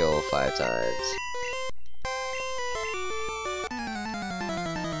speed drill 5 times.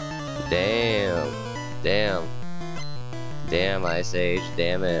 Damn. Damn. Damn, Ice Age.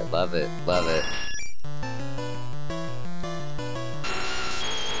 Damn it. Love it. Love it.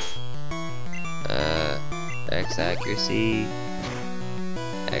 X accuracy.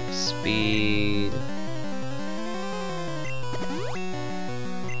 X speed.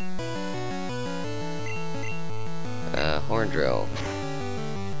 Horn drill.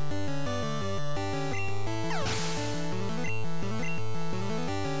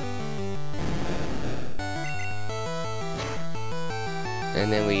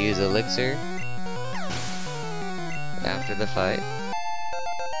 And then we use elixir after the fight.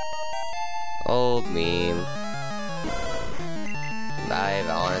 Old meme. I've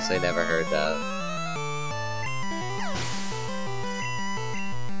honestly never heard that.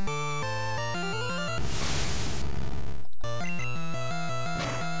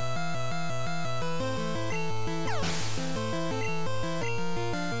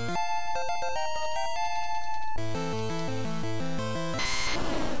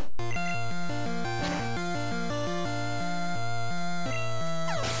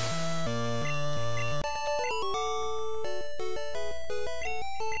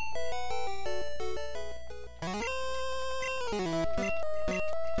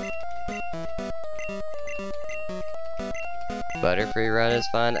 Butterfree run is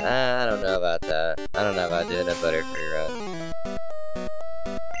fun? I don't know about that. I don't know about doing a Butterfree run.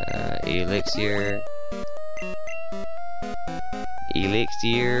 Elixir.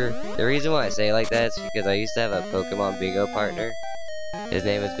 Elixir. The reason why I say it like that is because I used to have a Pokemon bingo partner. His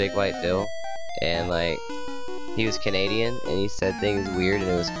name was Big White Phil. And like, he was Canadian and he said things weird and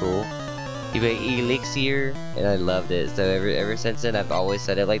it was cool. He'd be like, Elixir, and I loved it. So ever since then I've always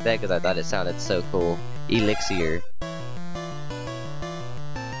said it like that because I thought it sounded so cool. Elixir.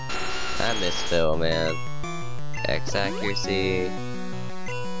 I miss Phil, man. X accuracy.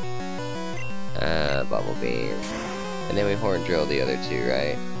 Bubble beam. And then we horn drill the other two,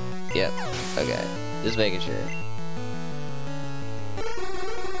 right? Yep. Okay. Just making sure.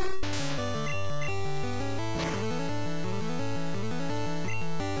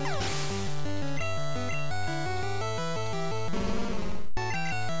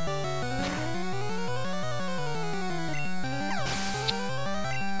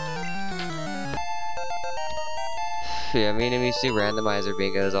 Yeah, me and him used to randomizer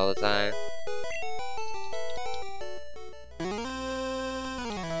bingos all the time.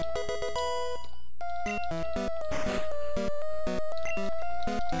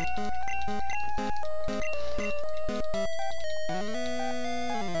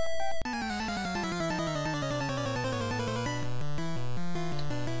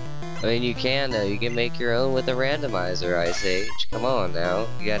 I mean, you can though. You can make your own with a randomizer, Ice Age. Come on now.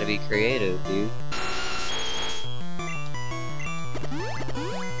 You gotta be creative, dude.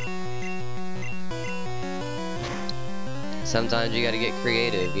 Sometimes you gotta get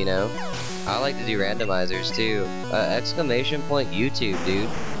creative, you know? I like to do randomizers too. Exclamation point YouTube, dude.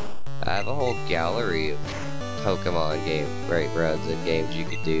 I have a whole gallery of Pokemon game runs and games you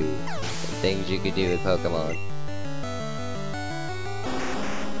could do. And things you could do with Pokemon.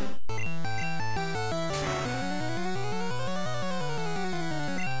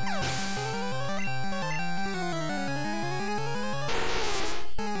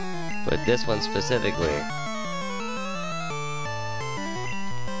 But this one specifically.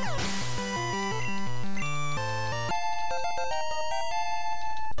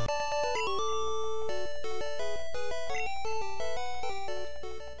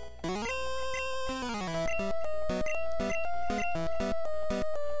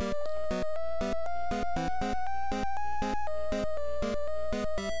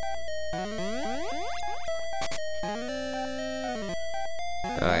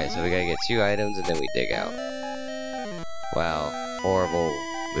 Alright, so we gotta get 2 items and then we dig out. Wow, horrible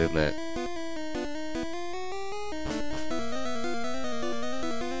movement.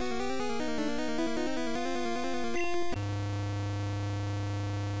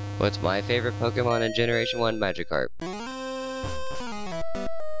 What's my favorite Pokemon in Generation 1? Magikarp.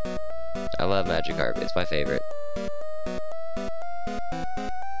 I love Magikarp, it's my favorite.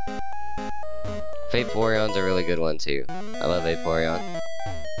 Vaporeon's a really good one too. I love Vaporeon.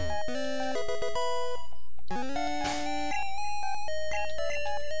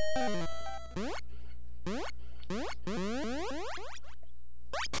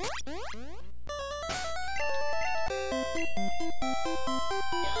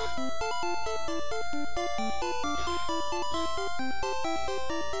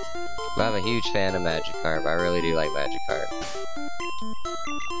 But I'm a huge fan of Magikarp. I really do like Magikarp.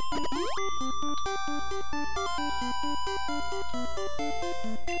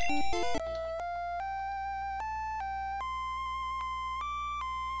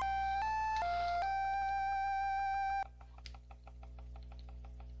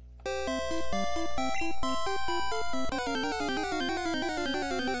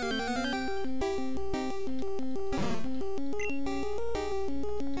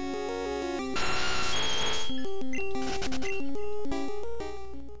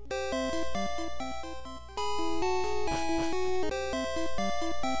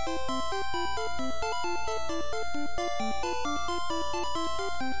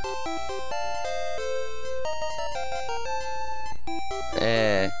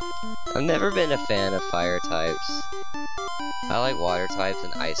 I've never been a fan of fire types. I like water types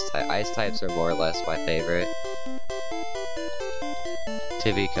and ice types. Ice types are more or less my favorite,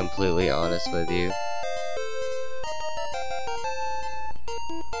 to be completely honest with you.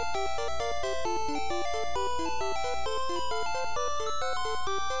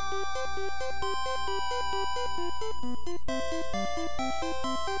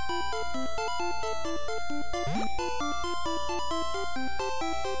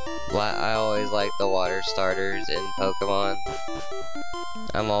 I always like the water starters in Pokemon.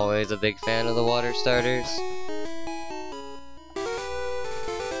 I'm always a big fan of the water starters.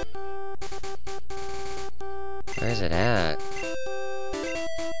 Where is it at?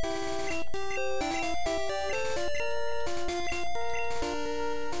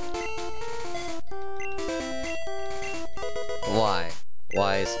 Why?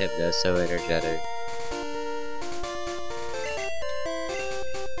 Why is Hypno so energetic?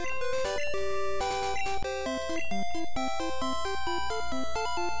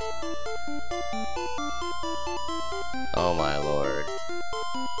 Oh my lord.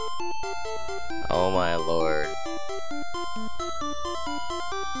 Oh my lord.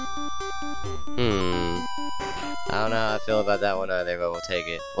 I don't know how I feel about that one either, but we'll take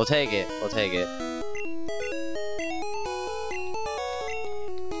it. We'll take it. We'll take it.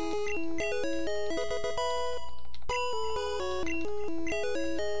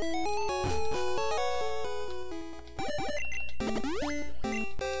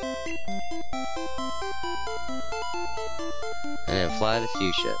 And then fly the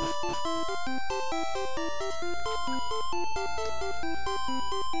fuchsia.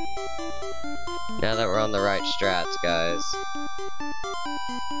 Now that we're on the right strats, guys.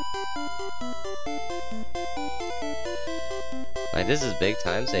 Like, this is big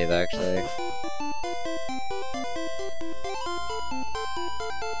time save, actually.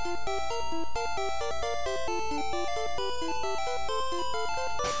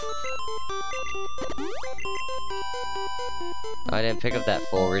 I didn't pick up that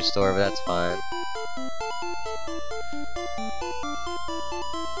full restore, but that's fine.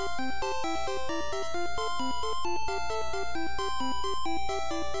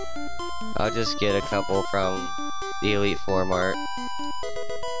 I'll just get a couple from the Elite Four Mart.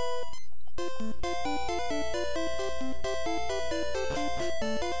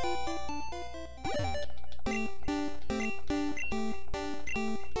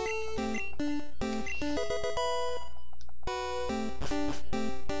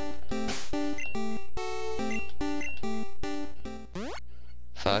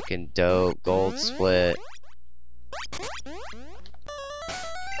 Fucking dope, gold split.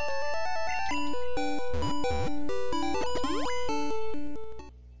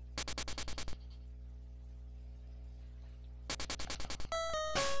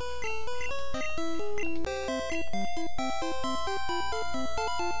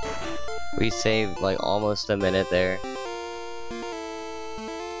 We saved like almost a minute there.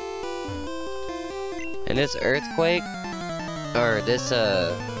 And this earthquake, or this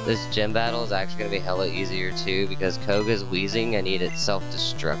gym battle is actually gonna be hella easier too, because Koga's wheezing. I need it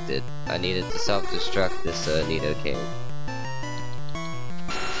self-destructed. I needed to self-destruct this Nidoking.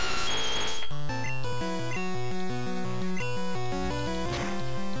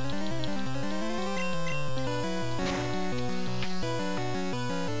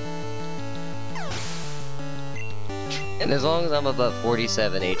 And as long as I'm above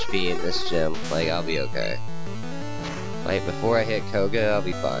 47 HP in this gym, like, I'll be okay. Like, before I hit Koga, I'll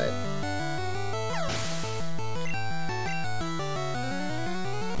be fine.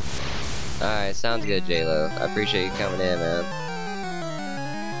 Alright, sounds good, J-Lo. I appreciate you coming in, man.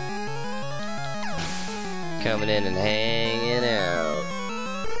 Coming in and hanging out.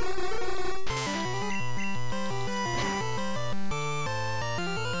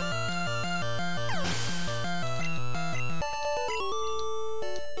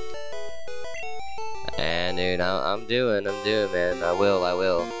 And dude, I'm doing, man. I will.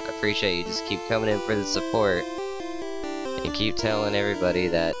 I appreciate you. Just keep coming in for the support. And keep telling everybody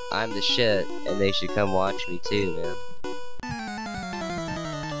that I'm the shit, and they should come watch me too, man.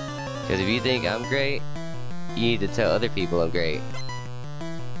 Because if you think I'm great, you need to tell other people I'm great.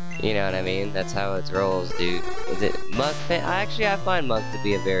 You know what I mean? That's how it rolls, dude. Is it Muk? I find Muk to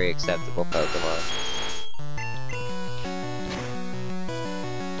be a very acceptable Pokemon.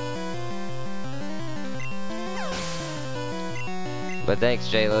 But thanks,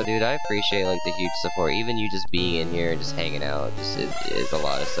 J-Lo, dude. I appreciate like the huge support. Even you just being in here and just hanging out just is a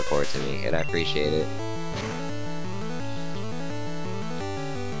lot of support to me, and I appreciate it.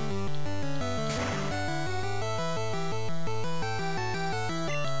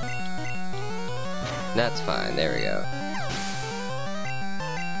 That's fine, there we go.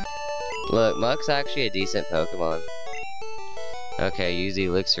 Look, Muck's actually a decent Pokemon. Okay, use the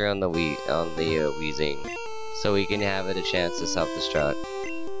elixir on the Weezing, so we can have it a chance to self-destruct.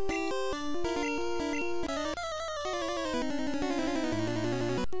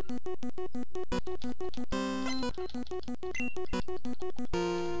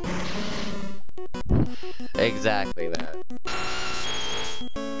 Exactly, man.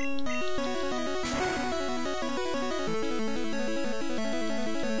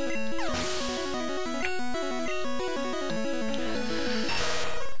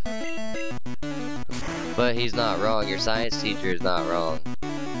 But he's not wrong. Your science teacher is not wrong.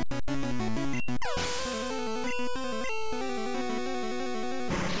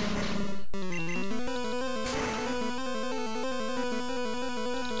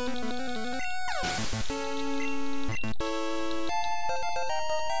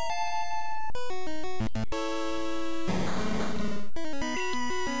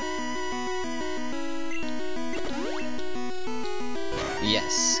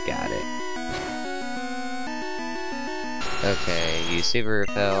 Yes, got it. Okay, use Super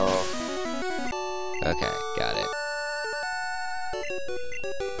Repel. Okay, got it.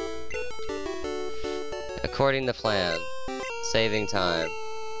 According to plan, saving time.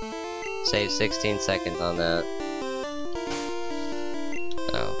 Save 16 seconds on that.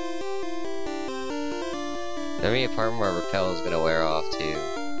 Oh. There'll be a part where Repel is gonna wear off too.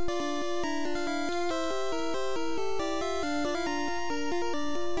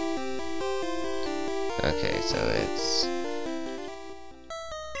 Okay, so it's...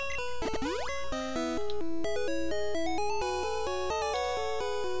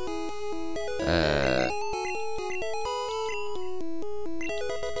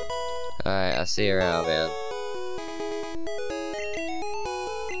 Alright, I'll see you around, man.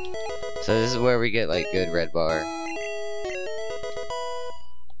 So this is where we get, like, good red bar.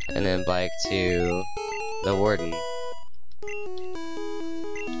 And then bike to the Warden.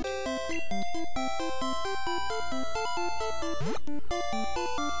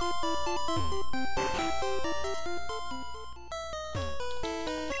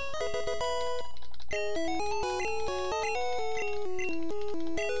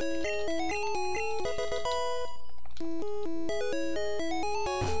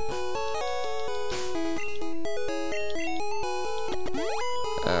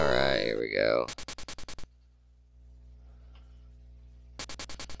 Alright, here we go.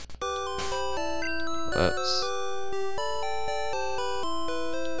 Whoops.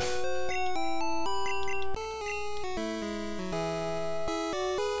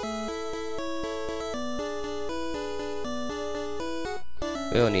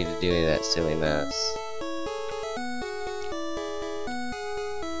 We don't need to do any of that silly mess.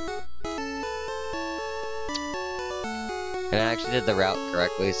 And I actually did the route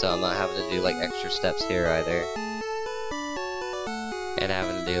correctly, so I'm not having to do like extra steps here either. And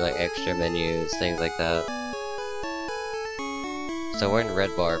having to do like extra menus, things like that. So we're in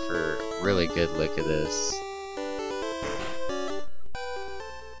red bar for a really good look at this.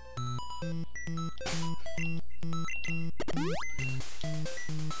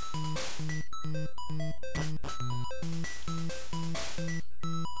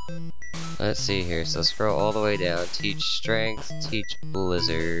 Let's see here, so scroll all the way down. Teach Strength, teach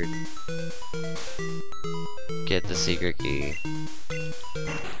Blizzard. Get the secret key.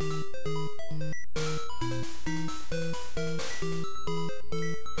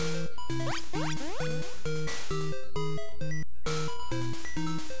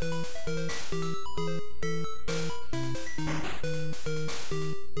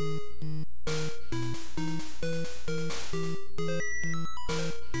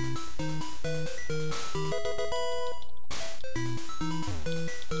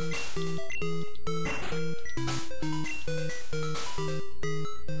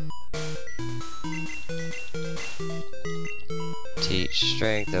 Teach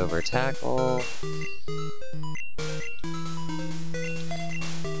Strength over Tackle.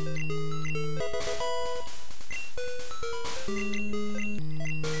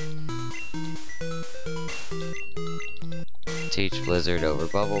 Teach Blizzard over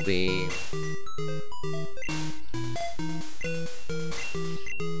Bubble Beam.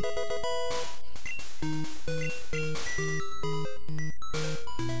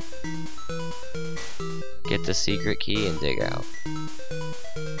 Get the secret key and dig out.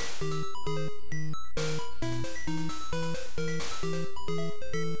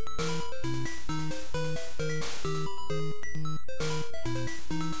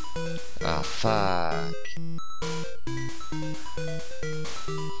 Oh, fuck.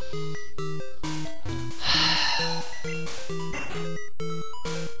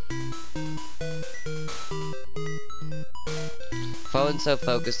 wasn't so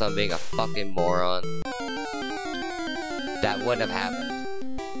focused on being a fucking moron, that wouldn't have happened.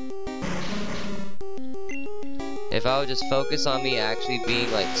 If I would just focus on me actually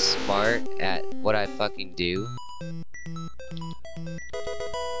being, like, smart at what I fucking do,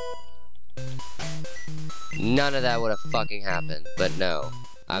 none of that would have fucking happened. But no,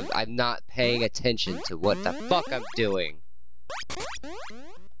 I'm not paying attention to what the fuck I'm doing.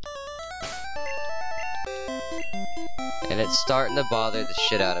 And it's starting to bother the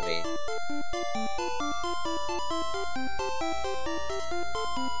shit out of me.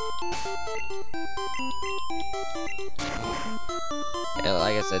 And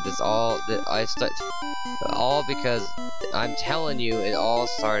like I said, all because I'm telling you, it all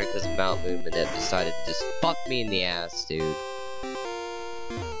started because Mount Moon Manip decided to just fuck me in the ass, dude.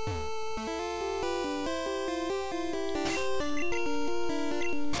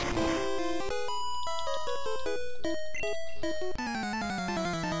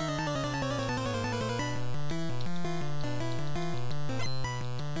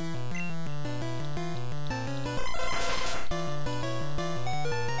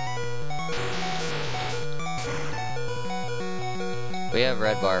 We have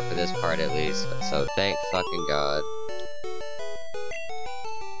red bar for this part at least, so thank fucking God.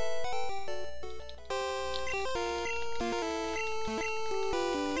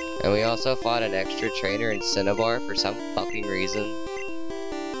 And we also fought an extra trainer in Cinnabar for some fucking reason.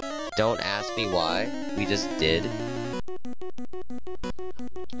 Don't ask me why, we just did.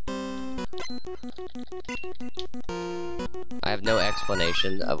 I have no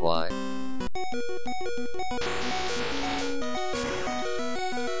explanation of why.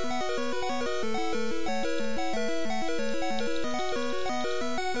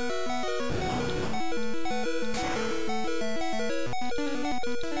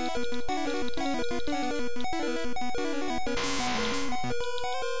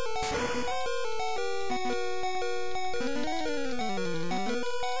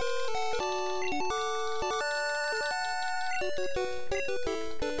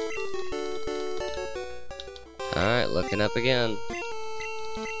 Alright, looking up again.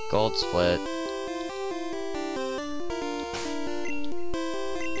 Gold split.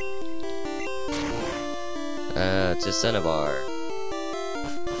 It's a Cinnabar.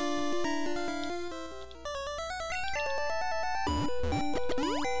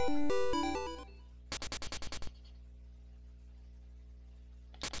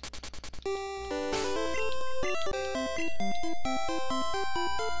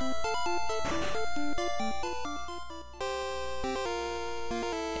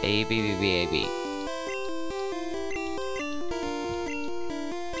 A, B, B, B, A, B.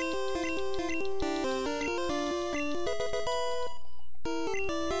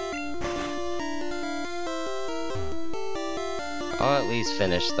 I'll at least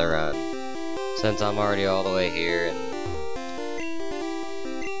finish the run, since I'm already all the way here and...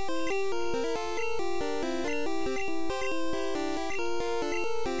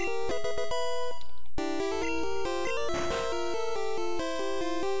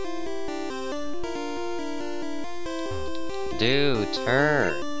 Dude,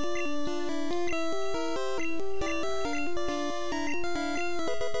 turn.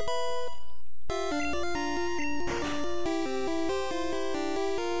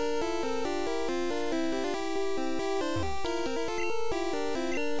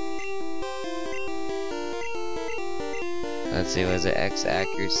 Let's see, was it X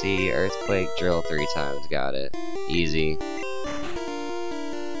accuracy, earthquake, drill 3 times, got it. Easy.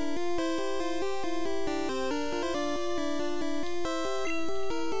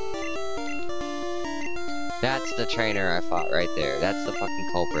 That's the trainer I fought right there. That's the fucking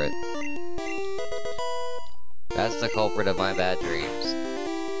culprit. That's the culprit of my bad dreams.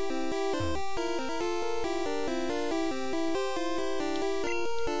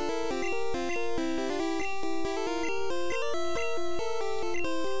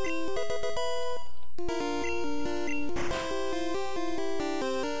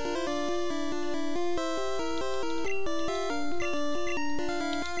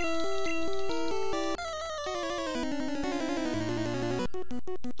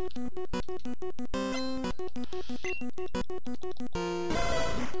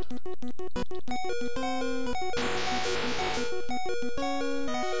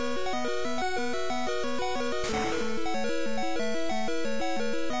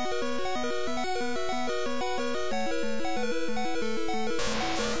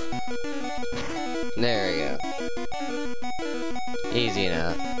 There we go. Easy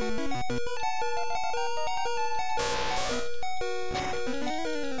enough.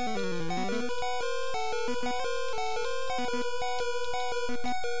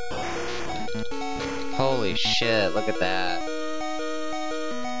 Holy shit, look at that.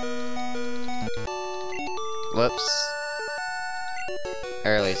 Whoops.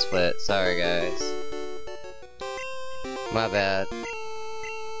 Early split, sorry guys. My bad.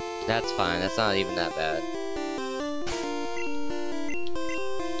 That's fine, that's not even that bad.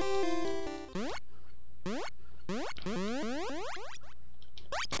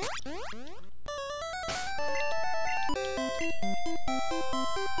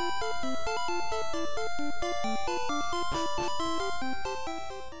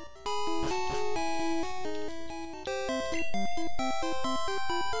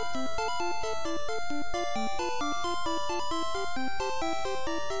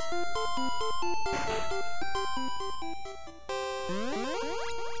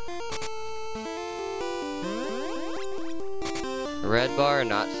 Red bar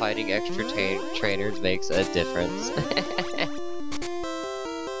not fighting extra trainers makes a difference.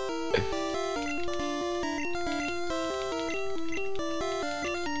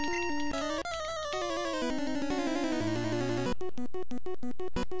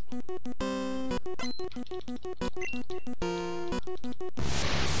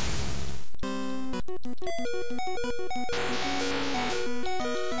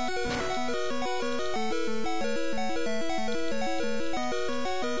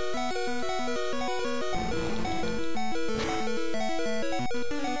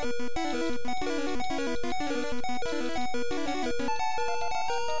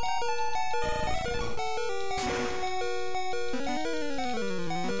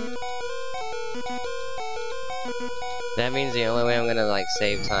 That means the only way I'm gonna like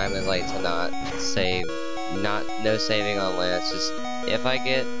save time is like to not save, no saving on Lance. Just if I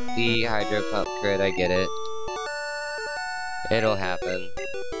get the hydro pump crit, I get it. It'll happen.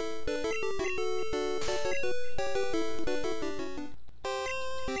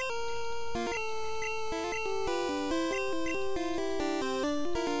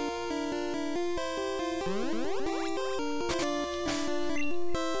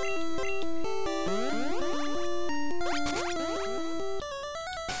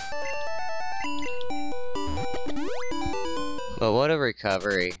 But what a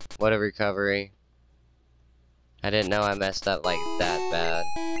recovery. What a recovery. I didn't know I messed up like that bad.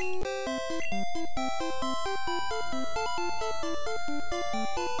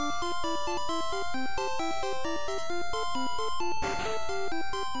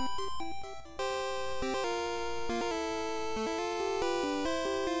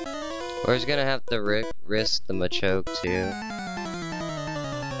 We're just gonna have to risk the Machoke too.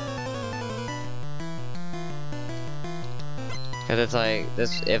 Cause it's like,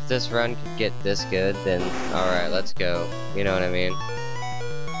 if this run could get this good, then alright, let's go. You know what I mean?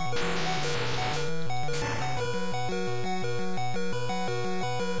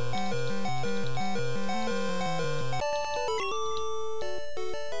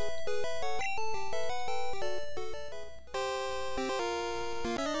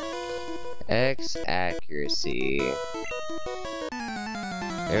 X accuracy.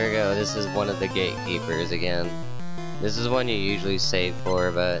 There we go, this is one of the gatekeepers again. This is one you usually save for,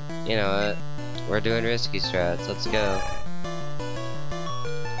 but you know what? We're doing risky strats, let's go.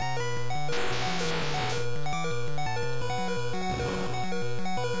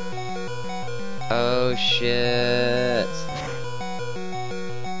 Oh shit.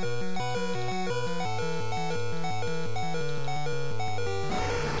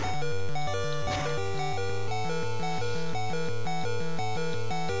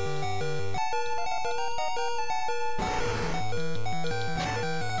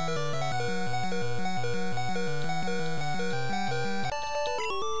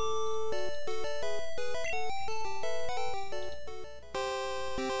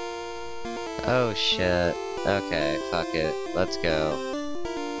 Oh shit. Okay, fuck it. Let's go.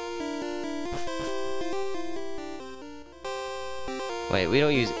 Wait, we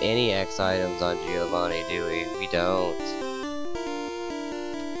don't use any X items on Giovanni, do we? We don't.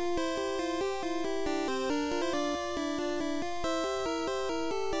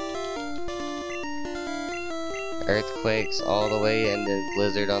 Earthquakes all the way and then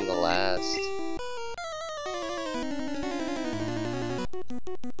Blizzard on the last.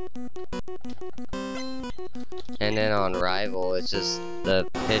 And then on Rival, it's just the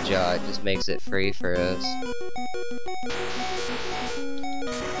Pidgeot just makes it free for us.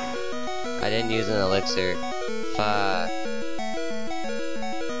 I didn't use an elixir. Fuck.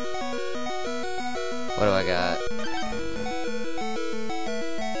 What do I got?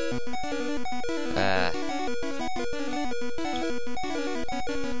 Ah.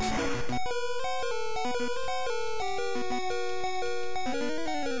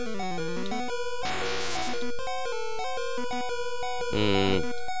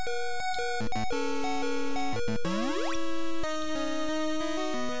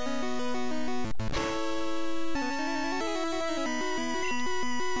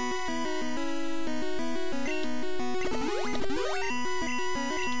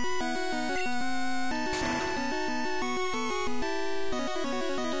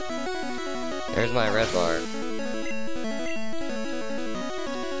 There's my red bar.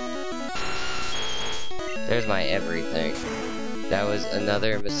 There's my everything. That was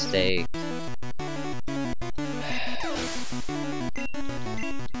another mistake.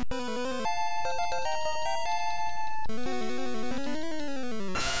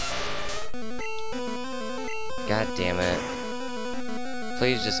 God damn it.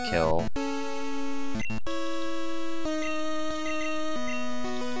 Please just kill.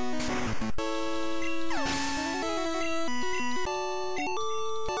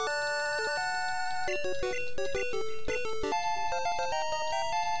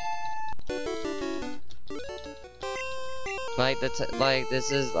 Like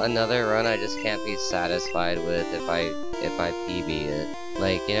this is another run I just can't be satisfied with if I PB it.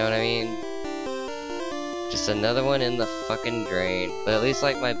 Like, you know what I mean? Just another one in the fucking drain. But at least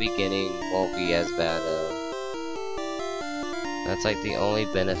like my beginning won't be as bad though. That's like the only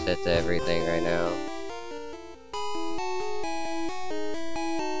benefit to everything right now.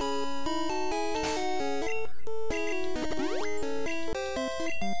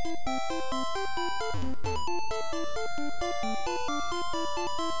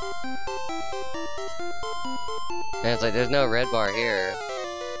 And it's like, there's no red bar here.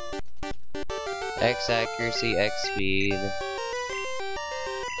 X accuracy, X speed.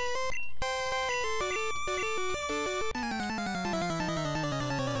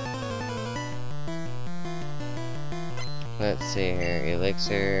 Let's see here,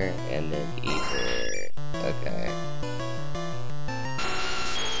 elixir, and then ether. Okay.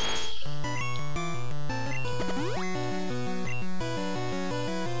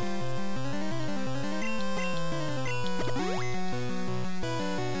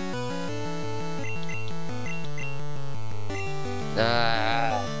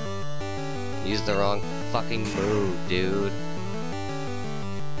 Ah, used the wrong fucking move, dude.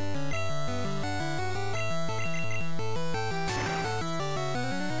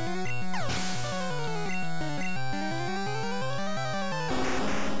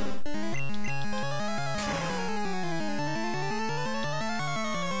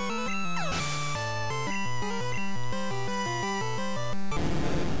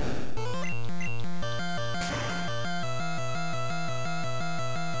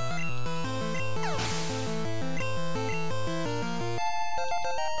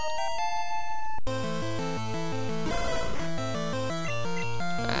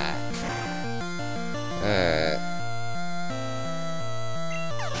 Alright.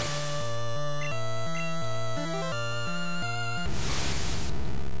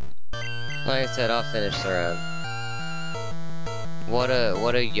 Like I said, I'll finish the run. What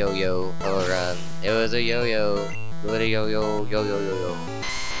a yo-yo of a run. It was a yo-yo. What a yo-yo, yo-yo.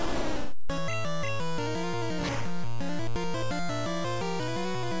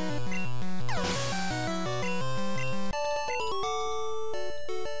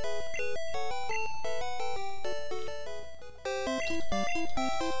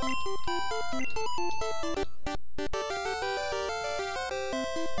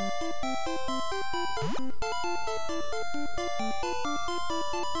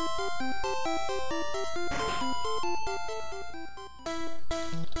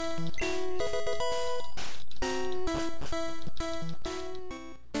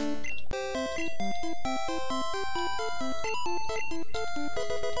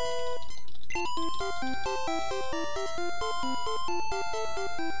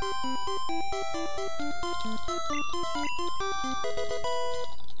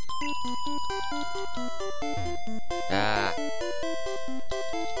 Ah.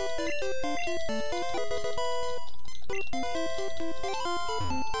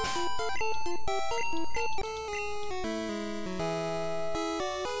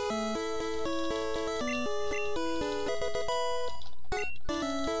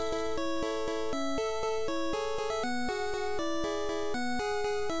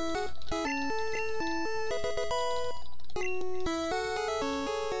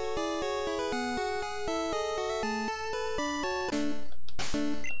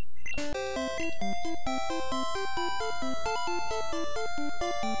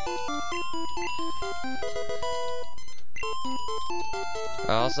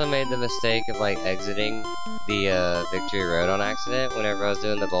 I also made the mistake of like exiting the Victory Road on accident whenever I was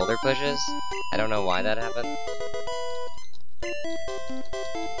doing the boulder pushes. I don't know why that happened.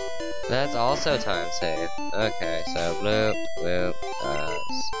 That's also time save. Okay, so bloop, bloop,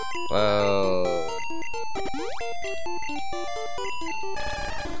 whoa.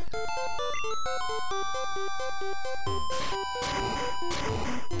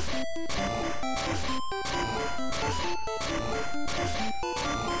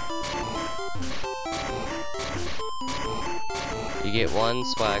 You get one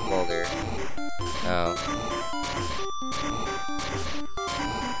swag boulder. Oh.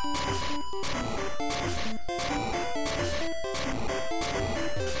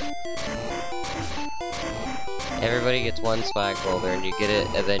 Everybody gets one swag boulder and you get it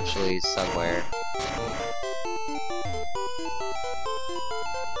eventually somewhere.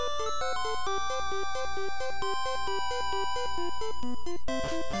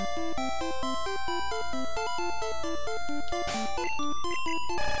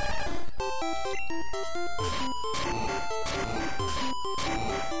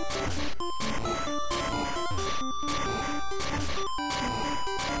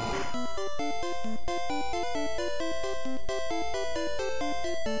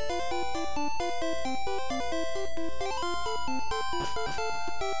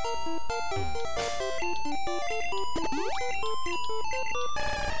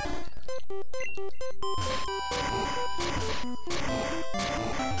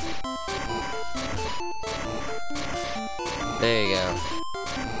 There you go.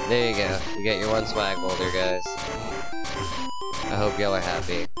 There you go. You get your one swag boulder, guys. I hope y'all are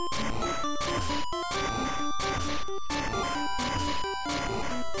happy.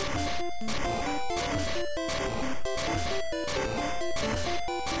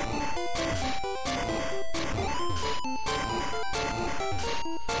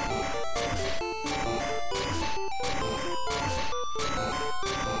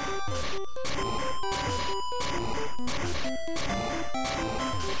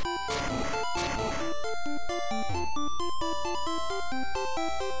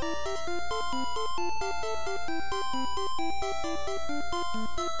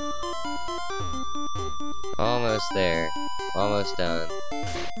 Almost there. Almost done.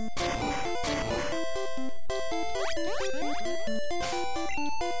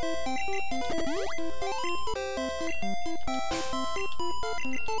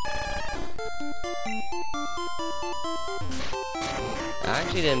 I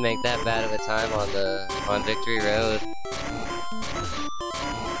actually didn't make that bad of a time on Victory Road.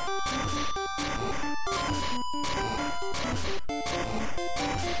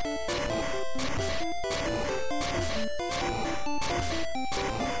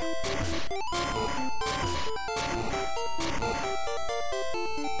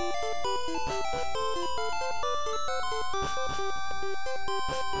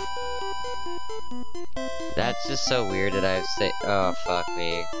 That's just so weird that I've saved. Oh, fuck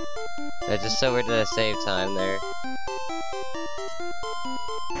me. That's just so weird that I saved time there.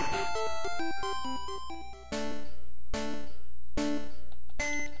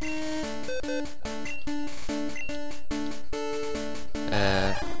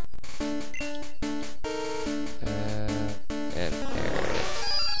 And there it is.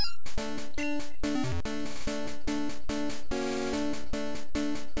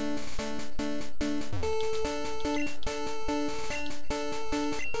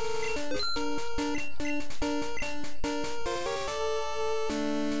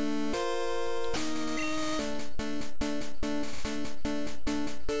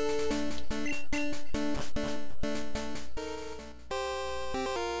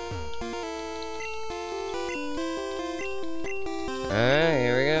 Alright,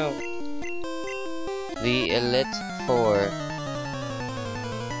 here we go. The Elite Four.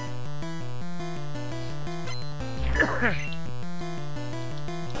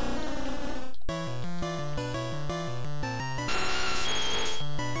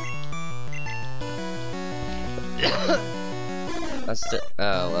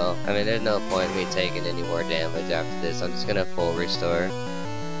 Oh well, I mean there's no point in me taking any more damage after this. I'm just gonna full restore.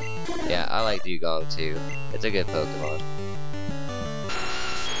 Yeah, I like Dugong too. It's a good Pokemon.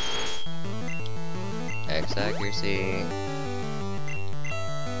 X accuracy.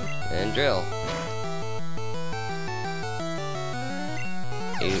 And drill.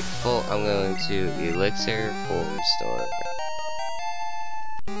 I'm going to Elixir full restore.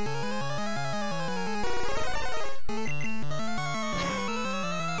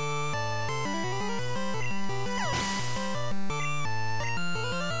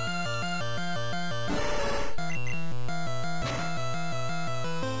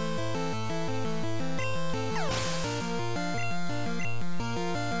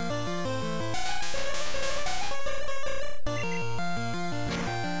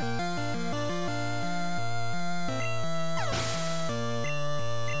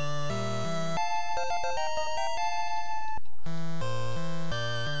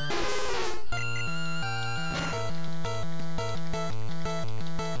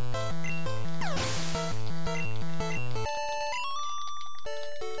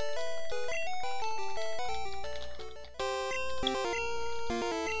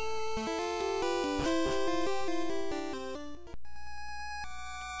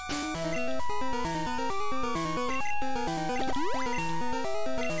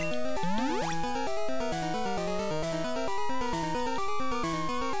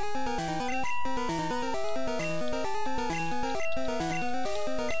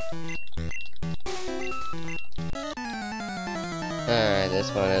 Alright,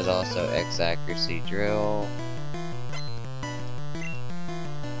 this one is also X accuracy drill.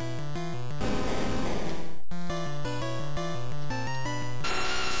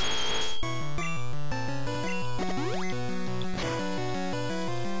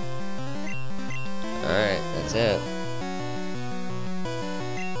 Alright, that's it.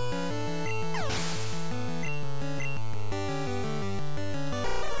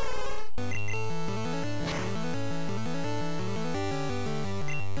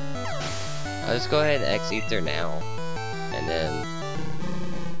 I'll just go ahead and X Ether now. And then...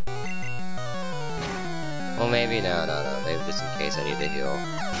 well, maybe, no. Maybe just in case I need to heal.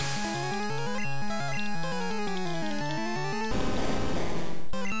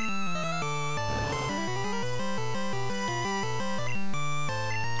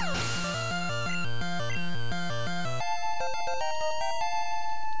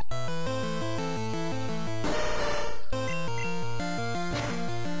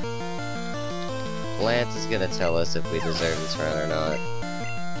 Lance is gonna tell us if we deserve this run or not.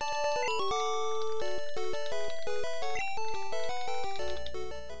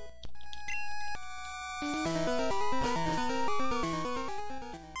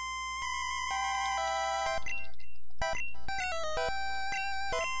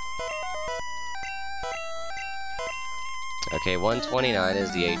 Okay, 129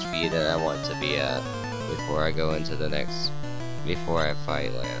 is the HP that I want to be at before I go into the next, before I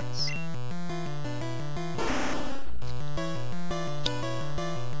fight Lance.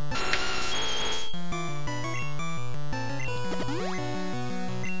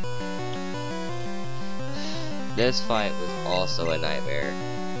 This fight was also a nightmare.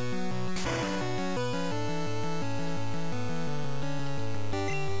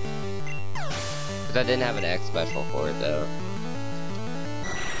 Because I didn't have an X special for it though.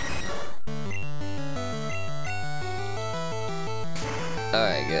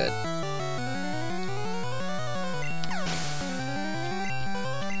 Alright, good.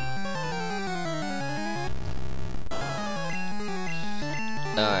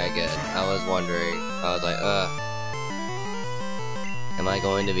 Alright, good. I was wondering. I was like, am I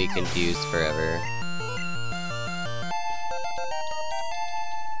going to be confused forever?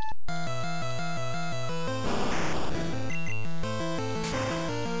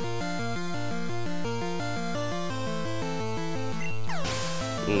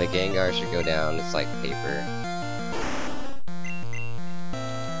 And the Gengar should go down, it's like paper.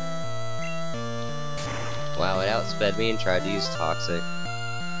 Wow, it outsped me and tried to use Toxic.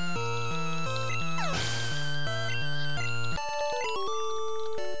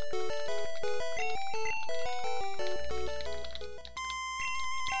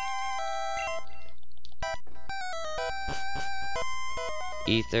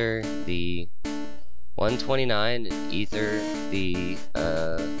 Ether the 129 and Ether the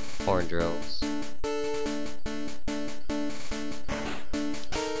horn drills.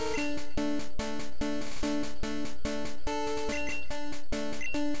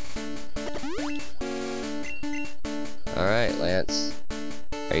 Alright, Lance.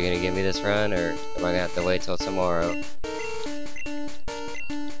 Are you gonna give me this run, or am I gonna have to wait till tomorrow?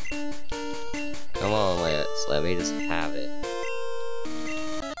 Come on, Lance. Let me just have it.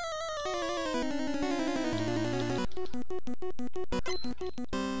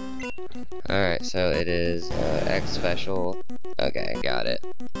 Alright, so it is X special. Okay, got it.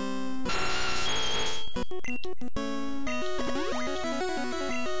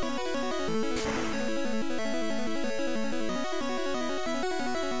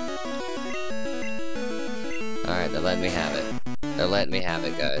 Alright, they're letting me have it. They're letting me have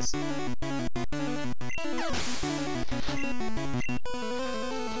it, guys.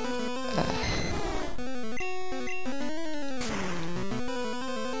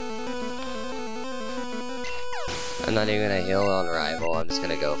 I'm not even gonna heal on rival, I'm just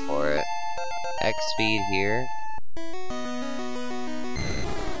gonna go for it. X speed here.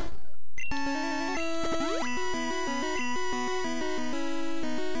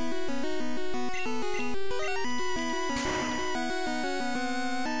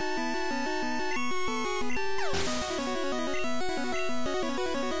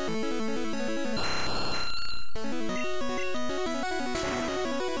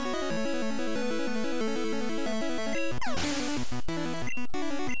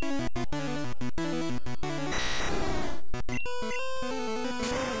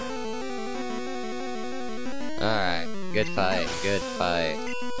 Alright, good fight, good fight.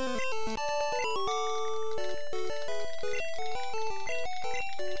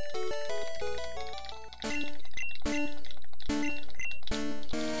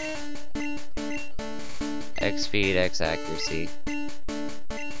 X speed, X accuracy.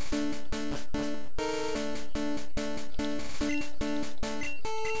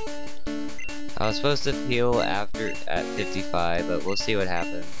 I was supposed to heal after at 55, but we'll see what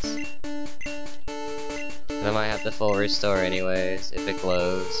happens. I might have the full restore anyways, if it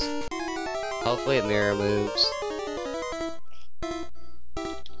glows. Hopefully it mirror moves.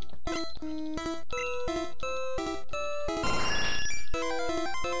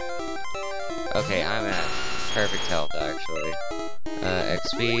 Okay, I'm at perfect health actually.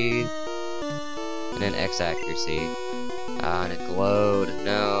 XP, and then X accuracy. Ah, and it glowed.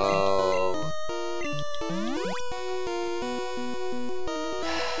 No.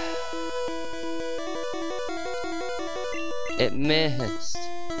 It missed.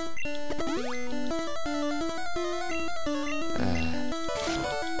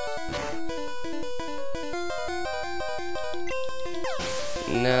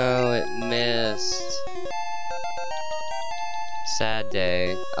 No, it missed. Sad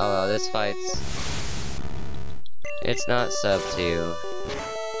day. Oh well, this fight's... It's not sub 2.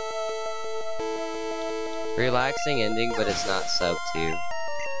 Relaxing ending, but it's not sub 2.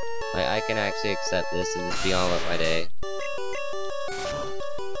 Like, I can actually accept this and just be on with my day.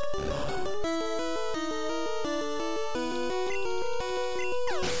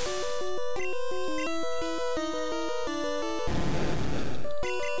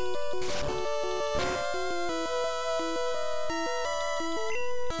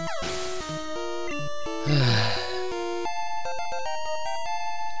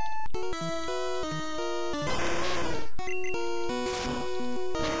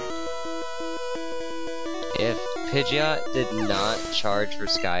 If Pidgeot did not charge for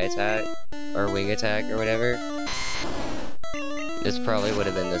Sky Attack, or Wing Attack, or whatever, this probably would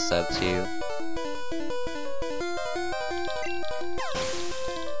have been the sub 2.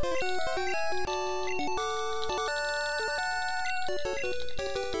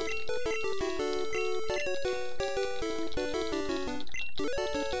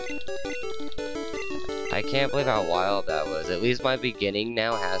 I can't believe how wild that was. At least my beginning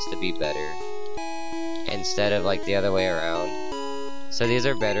now has to be better, instead of like the other way around. So these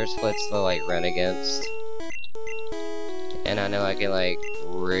are better splits to like run against. And I know I can like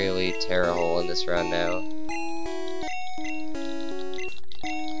really tear a hole in this run now.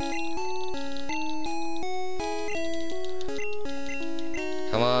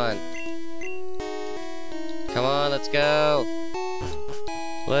 Come on. Come on, let's go.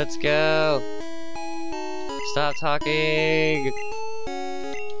 Let's go. Stop talking.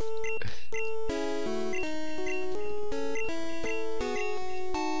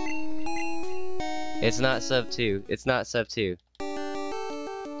 It's not sub 2. It's not sub 2.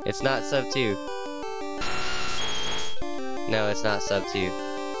 It's not sub 2. No, it's not sub 2.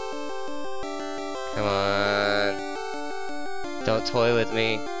 Come on. Don't toy with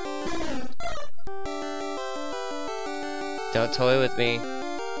me. Don't toy with me.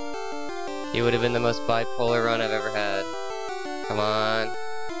 You would have been the most bipolar run I've ever had. Come on.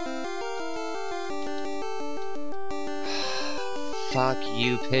 Fuck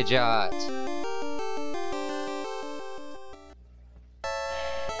you, Pidgeot.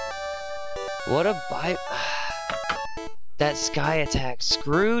 What a bite. That Sky Attack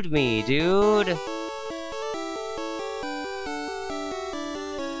screwed me, dude.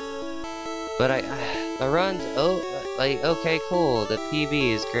 But the run's, like, okay, cool. The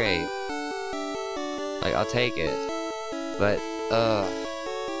PB is great. Like, I'll take it. But,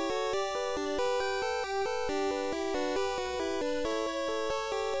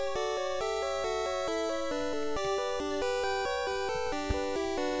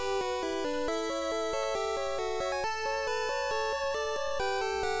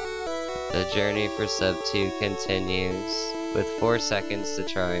 the journey for sub 2 continues, with 4 seconds to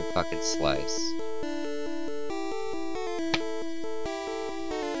try and fucking slice.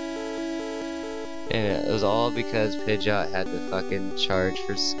 And it was all because Pidgeot had to fucking charge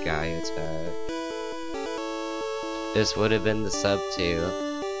for Sky Attack. This would have been the sub 2.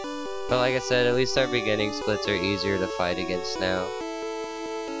 But like I said, at least our beginning splits are easier to fight against now.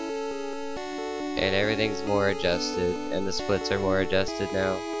 And everything's more adjusted, and the splits are more adjusted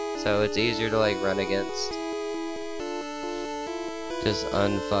now. So it's easier to like run against. Just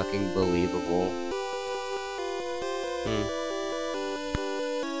unfucking believable.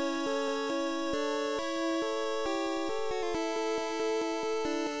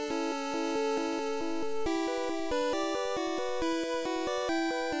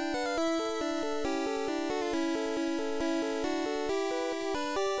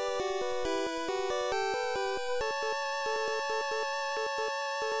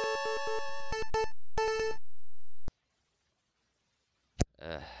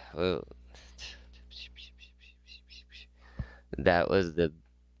 That was the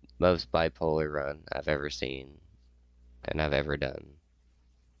most bipolar run I've ever seen and I've ever done.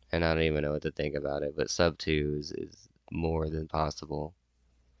 And I don't even know what to think about it, but sub 2 is more than possible.